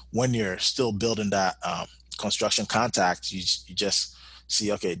 But when you're still building that construction contact, you just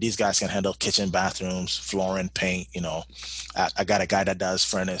see, okay, these guys can handle kitchen, bathrooms, flooring, paint. I got a guy that does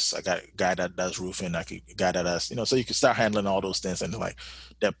furnace. I got a guy that does roofing. A guy that does, so you can start handling all those things, and like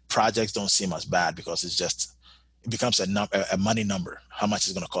the projects don't seem as bad because it becomes a money number. How much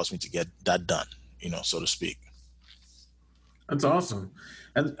is going to cost me to get that done, so to speak. That's awesome.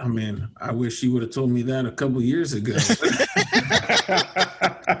 And I mean, I wish you would have told me that a couple of years ago.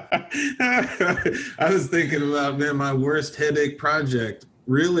 I was thinking about, man, my worst headache project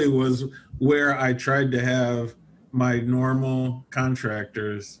really was where I tried to have my normal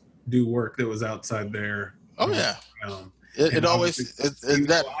contractors do work that was outside there. Oh, yeah. I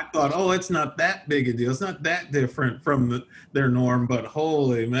thought, oh, it's not that big a deal. It's not that different from their norm, but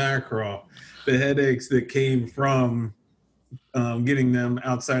holy mackerel, the headaches that came from getting them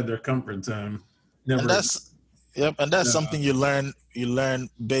outside their comfort zone. And that's something you learn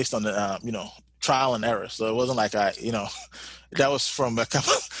based on the trial and error. So it wasn't like that was from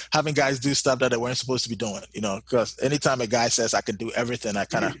having guys do stuff that they weren't supposed to be doing, because anytime a guy says I can do everything, I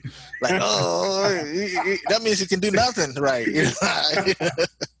kind of like, that means you can do nothing, right?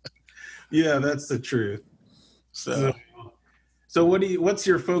 Yeah, that's the truth. So what's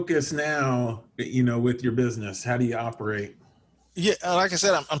your focus now, with your business? How do you operate? Yeah, like I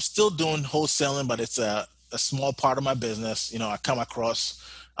said, I'm still doing wholesaling, but it's a small part of my business.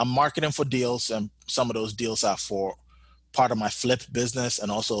 I'm marketing for deals, and some of those deals are for part of my flip business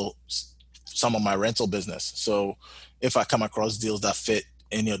and also some of my rental business. So if I come across deals that fit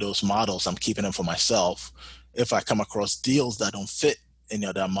any of those models, I'm keeping them for myself. If I come across deals that don't fit any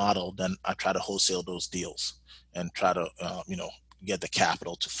of that model, then I try to wholesale those deals and try to, get the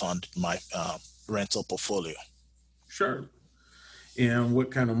capital to fund my rental portfolio. Sure. And what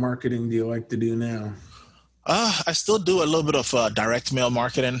kind of marketing do you like to do now? I still do a little bit of direct mail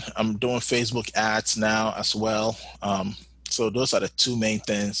marketing. I'm doing Facebook ads now as well. So those are the two main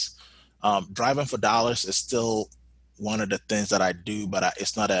things. Driving for dollars is still one of the things that I do, but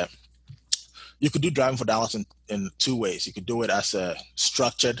it's not you could do driving for dollars in two ways. You could do it as a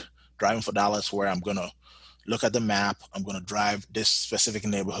structured driving for dollars, where I'm going to look at the map. I'm going to drive this specific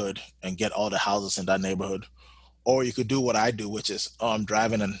neighborhood and get all the houses in that neighborhood. Or you could do what I do, which is, I'm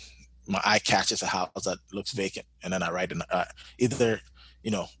driving and my eye catches a house that looks vacant, and then I write either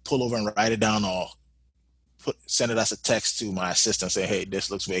pull over and write it down, or send it as a text to my assistant, say, hey, this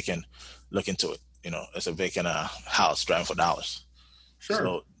looks vacant, look into it. It's a vacant house, driving for dollars. Sure.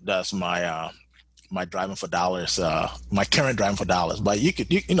 So that's my my driving for dollars, my current driving for dollars. But I could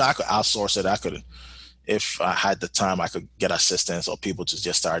outsource it. If I had the time, I could get assistants or people to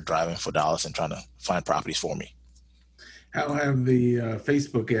just start driving for dollars and trying to find properties for me. How have the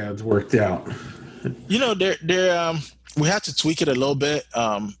Facebook ads worked out? They're we had to tweak it a little bit.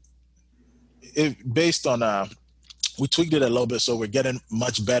 Based on we tweaked it a little bit, so we're getting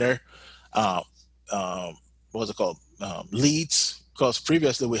much better. Leads, because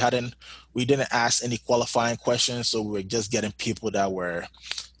previously we didn't ask any qualifying questions, so we were just getting people that were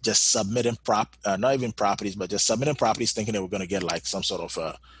just submitting not even properties, but just submitting properties, thinking they were going to get like some sort of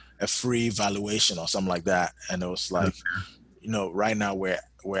a free valuation or something like that. And it was like, right now we're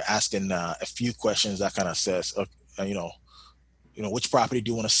asking a few questions that kind of says, which property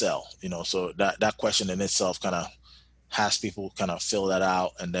do you want to sell? So that question in itself kind of has people kind of fill that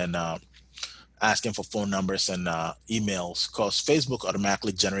out, and then asking for phone numbers and emails, because Facebook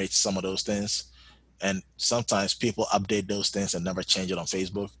automatically generates some of those things. And sometimes people update those things and never change it on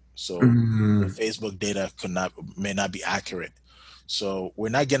Facebook. So the Facebook data may not be accurate. So we're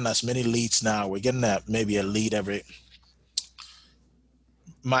not getting as many leads now. We're getting maybe a lead every.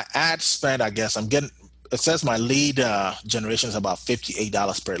 My ad spend, I guess, it says my lead generation is about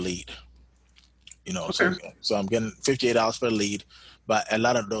 $58 per lead. Okay. So I'm getting $58 per lead, but a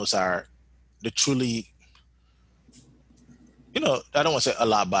lot of those are the truly, I don't want to say a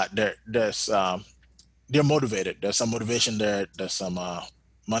lot, but they're motivated. There's some motivation there. There's some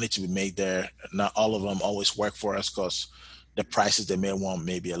money to be made there. Not all of them always work for us, because the prices they may want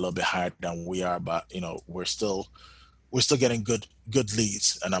may be a little bit higher than we are. But we're still getting good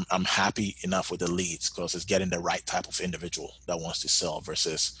leads, and I'm happy enough with the leads, because it's getting the right type of individual that wants to sell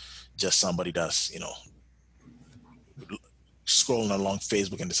versus just somebody that's scrolling along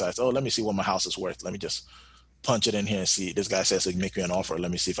Facebook and decides, oh, let me see what my house is worth. Let me just punch it in here and see. This guy says, make me an offer.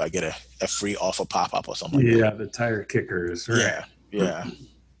 Let me see if I get a free offer pop up or something. Yeah, like that. The tire kickers. Right? Yeah.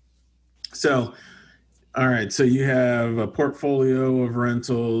 So, all right. So you have a portfolio of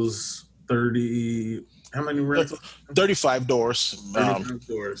rentals, 30 How many rentals? 35 doors. 35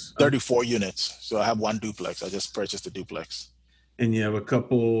 doors. 34 units. So I have one duplex. I just purchased a duplex. And you have a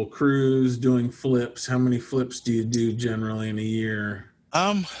couple crews doing flips. How many flips do you do generally in a year?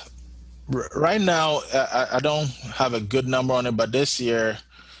 Right now, I don't have a good number on it, but this year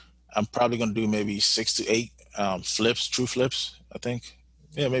I'm probably going to do maybe 6 to 8 flips, true flips, I think.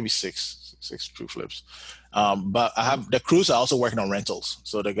 Yeah, maybe six true flips. But I have the crews are also working on rentals.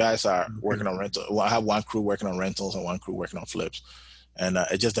 So the guys are working on rental. Well, I have one crew working on rentals and one crew working on flips. And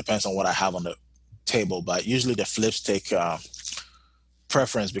it just depends on what I have on the table. But usually the flips take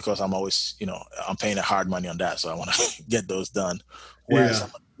preference because I'm always, I'm paying the hard money on that. So I want to get those done.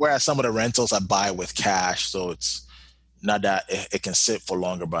 Whereas some of the rentals I buy with cash. So it's not that it can sit for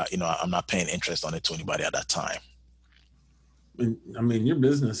longer, but, I'm not paying interest on it to anybody at that time. I mean, your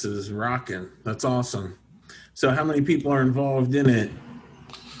business is rocking. That's awesome. So how many people are involved in it?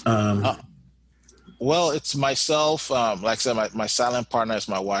 Well, it's myself. Like I said, my silent partner is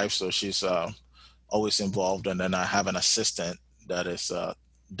my wife. So she's always involved. And then I have an assistant that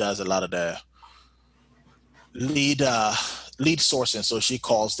does a lot of the lead sourcing. So she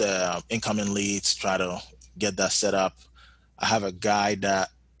calls the incoming leads, try to get that set up. I have a guy that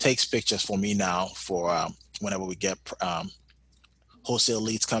takes pictures for me now for whenever we get wholesale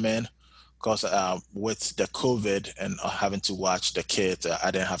leads come in, because with the COVID and having to watch the kids,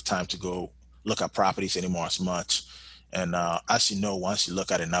 I didn't have time to go look at properties anymore as much. And as you know, once you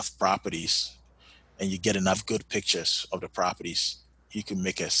look at enough properties and you get enough good pictures of the properties, you can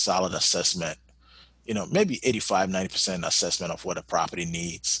make a solid assessment, maybe 85, 90% assessment of what a property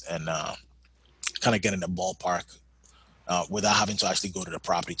needs, and kind of get in the ballpark without having to actually go to the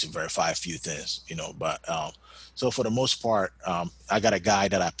property to verify a few things, but so for the most part, I got a guy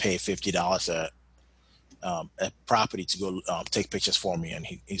that I pay $50 a property to go take pictures for me, and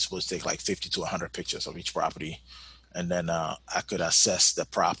he's supposed to take like 50 to 100 pictures of each property, and then I could assess the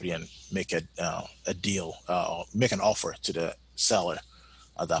property and make a deal, make an offer to the seller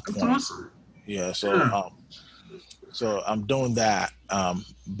at that point. That's awesome. Yeah, so I'm doing that, and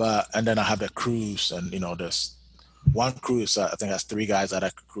then I have the crews, and there's one crew is I think has 3 guys.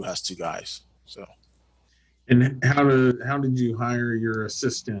 That crew has 2 guys. So. And how did you hire your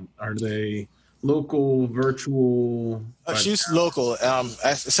assistant? Are they local, virtual? She's local.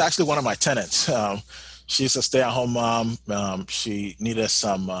 It's actually one of my tenants. She's a stay-at-home mom. She needed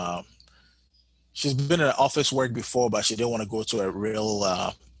some. She's been in office work before, but she didn't want to go to a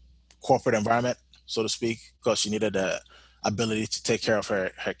real corporate environment, so to speak, because she needed the ability to take care of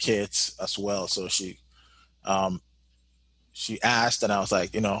her kids as well. So she asked, and I was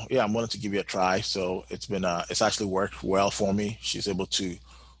like, yeah, I'm willing to give you a try. So it's actually worked well for me. She's able to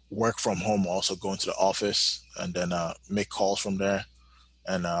work from home, also go into the office, and then make calls from there.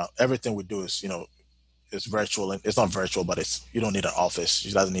 And everything we do is, it's virtual. It's not virtual, but you don't need an office.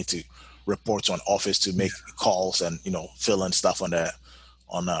 She doesn't need to report to an office to make calls and, fill in stuff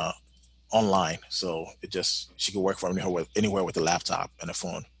online. So she can work from anywhere with a laptop and a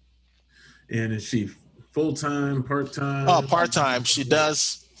phone. And is she full-time, part-time? Oh, part-time. She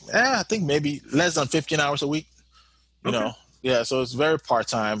does, I think maybe less than 15 hours a week, Okay. Yeah, so it's very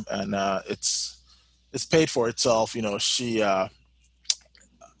part-time, and it's paid for itself. She, the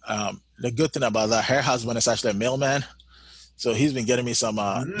good thing about that, her husband is actually a mailman. So he's been getting me some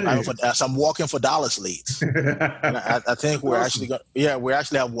some walking for dollars leads. And I think we're awesome. We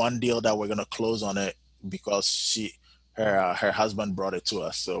actually have one deal that we're going to close on it because her husband brought it to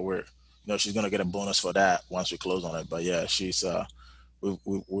us. So she's going to get a bonus for that once we close on it. But yeah, she's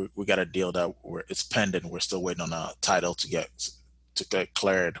we got a deal that it's pending. We're still waiting on a title to get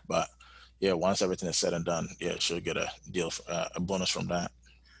cleared. But yeah, once everything is said and done, yeah, she'll get a deal, a bonus from that.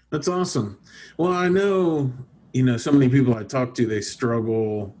 That's awesome. Well, I know, so many people I talk to, they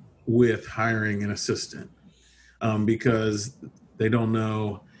struggle with hiring an assistant because they don't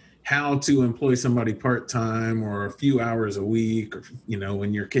know how to employ somebody part-time or a few hours a week, or,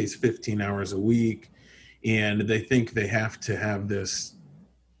 in your case, 15 hours a week. And they think they have to have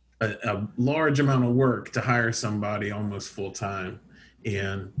a large amount of work to hire somebody almost full-time.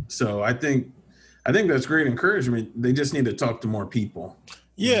 And so I think that's great encouragement. They just need to talk to more people.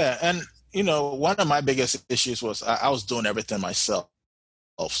 Yeah. And, one of my biggest issues was I was doing everything myself.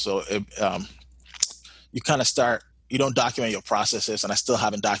 So you kind of you don't document your processes, and I still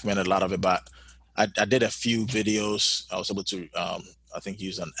haven't documented a lot of it, but I did a few videos. I was able to, I think,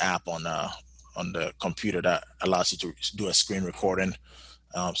 use an app on the computer that allows you to do a screen recording.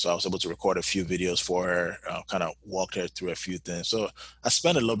 So I was able to record a few videos for her, kind of walked her through a few things. So I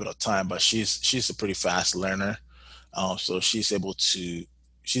spent a little bit of time, but she's a pretty fast learner. So she's able to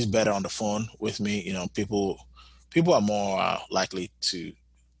she's better on the phone with me. People are more likely to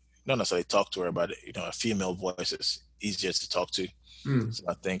not necessarily talk to her, but a female voice is easier to talk to. Mm. So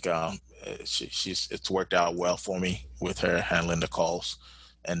I think it's worked out well for me with her handling the calls,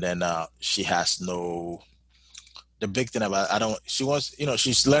 and then she has no. The big thing about I don't. She wants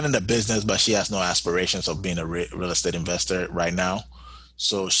she's learning the business, but she has no aspirations of being a real estate investor right now.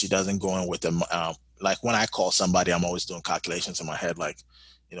 So she doesn't go in with them. Like when I call somebody, I'm always doing calculations in my head, like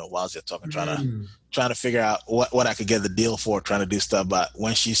whilst they're talking, trying to figure out what I could get the deal for, trying to do stuff. But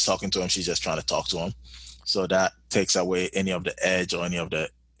when she's talking to him, she's just trying to talk to him. So that takes away any of the edge or any of the,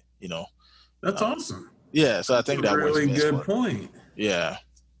 That's awesome. Yeah. So I think That's that a really works good point. Yeah.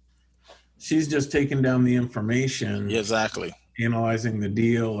 She's just taking down the information. Yeah, exactly. Analyzing the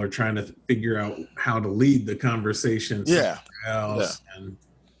deal or trying to figure out how to lead the conversation. Yeah. Else.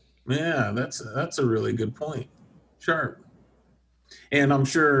 Yeah. And that's a really good point. Sharp. And I'm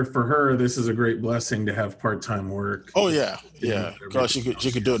sure for her, this is a great blessing to have part-time work. Oh yeah. Yeah. Because she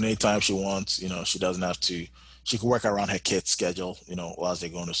could do it anytime she wants. She doesn't have to, she could work around her kids' schedule, while they're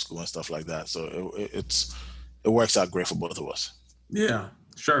going to school and stuff like that. So it works out great for both of us. Yeah.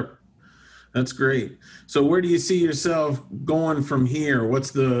 Sharp. That's great. So where do you see yourself going from here?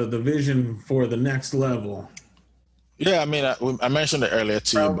 What's the vision for the next level? Yeah, I mean, I mentioned it earlier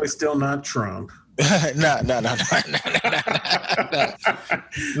too. Probably still not Trump. No.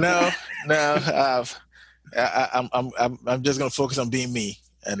 I'm just gonna focus on being me.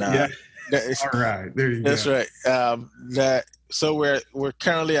 And all right, there you go. That's right. So we're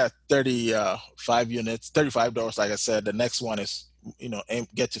currently at 35 units, $35. Like I said, the next one is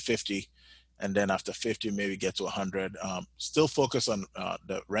get to 50. And then after 50, maybe get to 100. Still focus on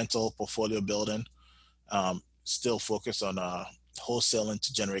the rental portfolio building. Still focus on wholesaling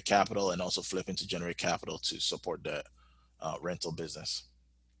to generate capital and also flipping to generate capital to support the rental business.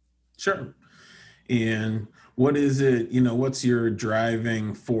 Sure. And what is it, what's your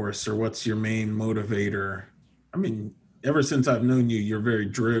driving force or what's your main motivator? I mean, ever since I've known you, you're very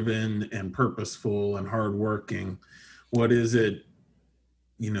driven and purposeful and hardworking. What is it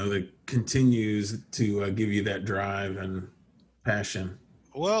that continues to give you that drive and passion?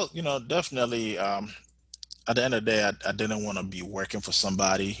 Well, definitely. At the end of the day, I didn't want to be working for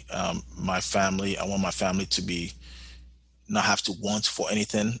somebody. My family, I want my family to not have to want for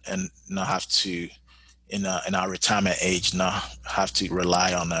anything and not have to, in our retirement age, not have to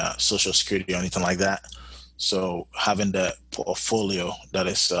rely on Social Security or anything like that. So having the portfolio that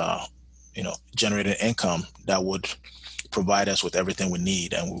is, generating income that would provide us with everything we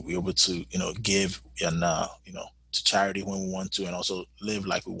need, and we'll be able to give and to charity when we want to, and also live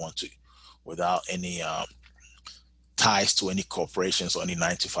like we want to without any ties to any corporations or any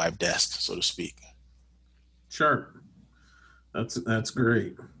 9-to-5 desk, so to speak. Sure. That's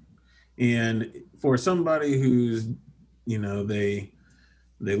great. And for somebody who's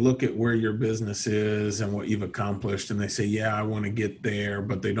they look at where your business is and what you've accomplished and they say, yeah, I want to get there,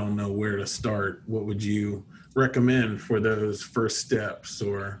 but they don't know where to start, what would you recommend for those first steps?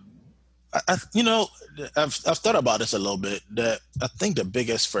 Or I've thought about this a little bit. I think the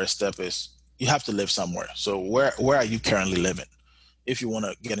biggest first step is you have to live somewhere. So where are you currently living? If you want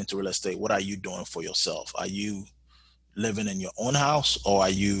to get into real estate, what are you doing for yourself? Are you living in your own house or are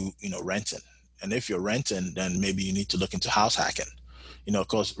you renting? And if you're renting, then maybe you need to look into house hacking,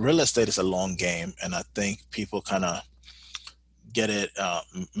 because real estate is a long game. And I think people kind of get it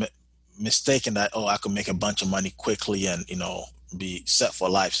mistaken that, I could make a bunch of money quickly and, be set for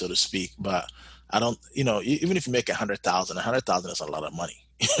life, so to speak. But I don't, even if you make 100,000 is a lot of money.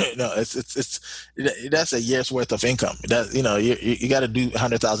 That's a year's worth of income. That, you got to do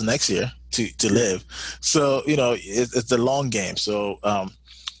 100,000 next year to live. So, it's the long game. So,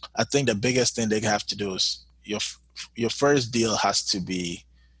 I think the biggest thing they have to do is your first deal has to be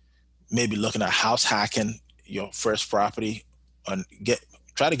maybe looking at house hacking your first property and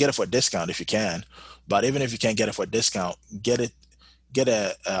try to get it for a discount if you can. But even if you can't get it for a discount, get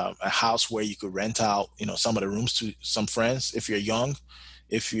a house where you could rent out, some of the rooms to some friends. If you're young,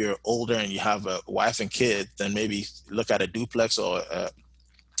 if you're older and you have a wife and kid, then maybe look at a duplex or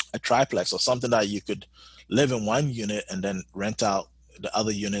a triplex or something that you could live in one unit and then rent out the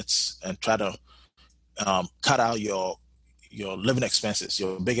other units and try to cut out your living expenses,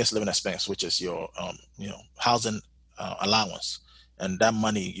 your biggest living expense, which is your housing allowance. And that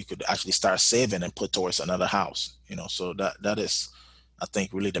money you could actually start saving and put towards another house. So that is, I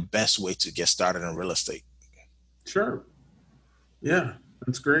think, really the best way to get started in real estate. Sure. Yeah,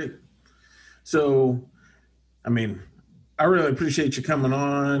 that's great. So, I mean, I really appreciate you coming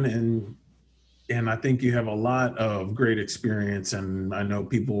on, and And I think you have a lot of great experience, and I know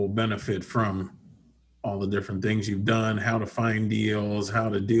people will benefit from all the different things you've done, how to find deals, how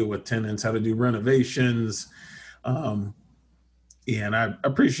to deal with tenants, how to do renovations. And I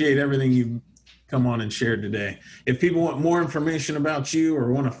appreciate everything you've come on and shared today. If people want more information about you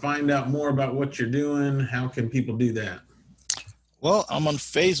or want to find out more about what you're doing, how can people do that? Well, I'm on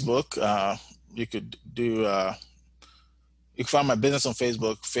Facebook. You could do, you can find my business on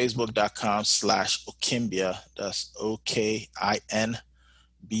Facebook, facebook.com/Okinbia. That's OKINBIA.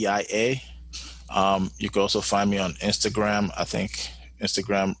 You can also find me on Instagram. I think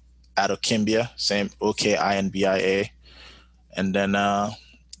Instagram @Okinbia, same OKINBIA. And then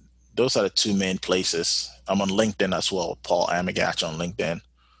those are the two main places. I'm on LinkedIn as well, Paul Amigach on LinkedIn.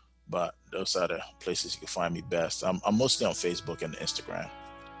 But those are the places you can find me best. I'm mostly on Facebook and Instagram.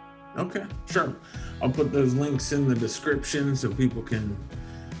 Okay, sure. I'll put those links in the description so people can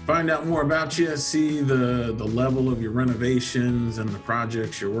find out more about you, see the level of your renovations and the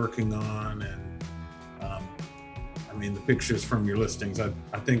projects you're working on, and the pictures from your listings. I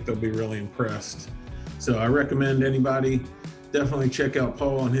think they'll be really impressed. So I recommend anybody definitely check out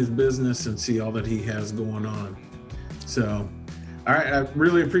Paul and his business and see all that he has going on. So, all right, I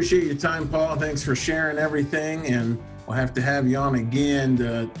really appreciate your time, Paul. Thanks for sharing everything, and we'll have to have you on again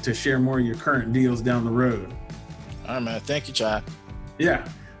to share more of your current deals down the road. All right, man. Thank you, Chad. Yeah.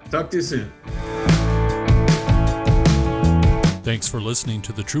 Talk to you soon. Thanks for listening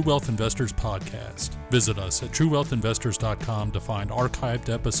to the True Wealth Investors podcast. Visit us at truewealthinvestors.com to find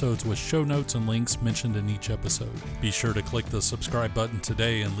archived episodes with show notes and links mentioned in each episode. Be sure to click the subscribe button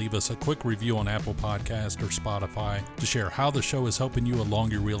today and leave us a quick review on Apple Podcast or Spotify to share how the show is helping you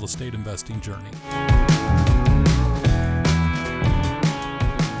along your real estate investing journey.